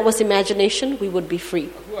that was imagination, we would be free.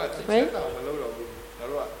 Right?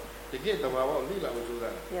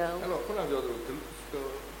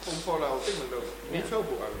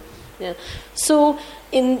 Yeah. So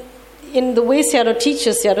in the way Sayadaw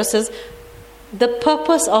teaches, Sayadaw says, the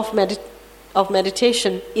purpose of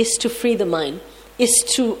meditation is to free the mind, is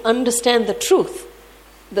to understand the truth,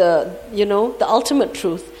 the ultimate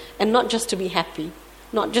truth, and not just to be happy,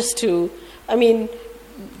 not just to,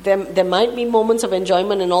 there might be moments of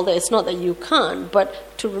enjoyment and all that. It's not that you can't,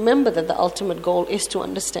 but to remember that the ultimate goal is to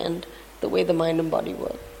understand the way the mind and body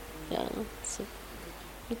work. Yeah. So,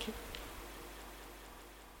 okay.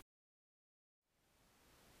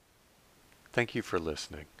 Thank you for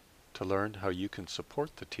listening. To learn how you can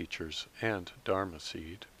support the teachers and Dharma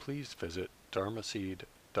Seed, please visit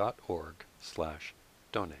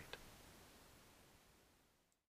dharmaseed.org/donate.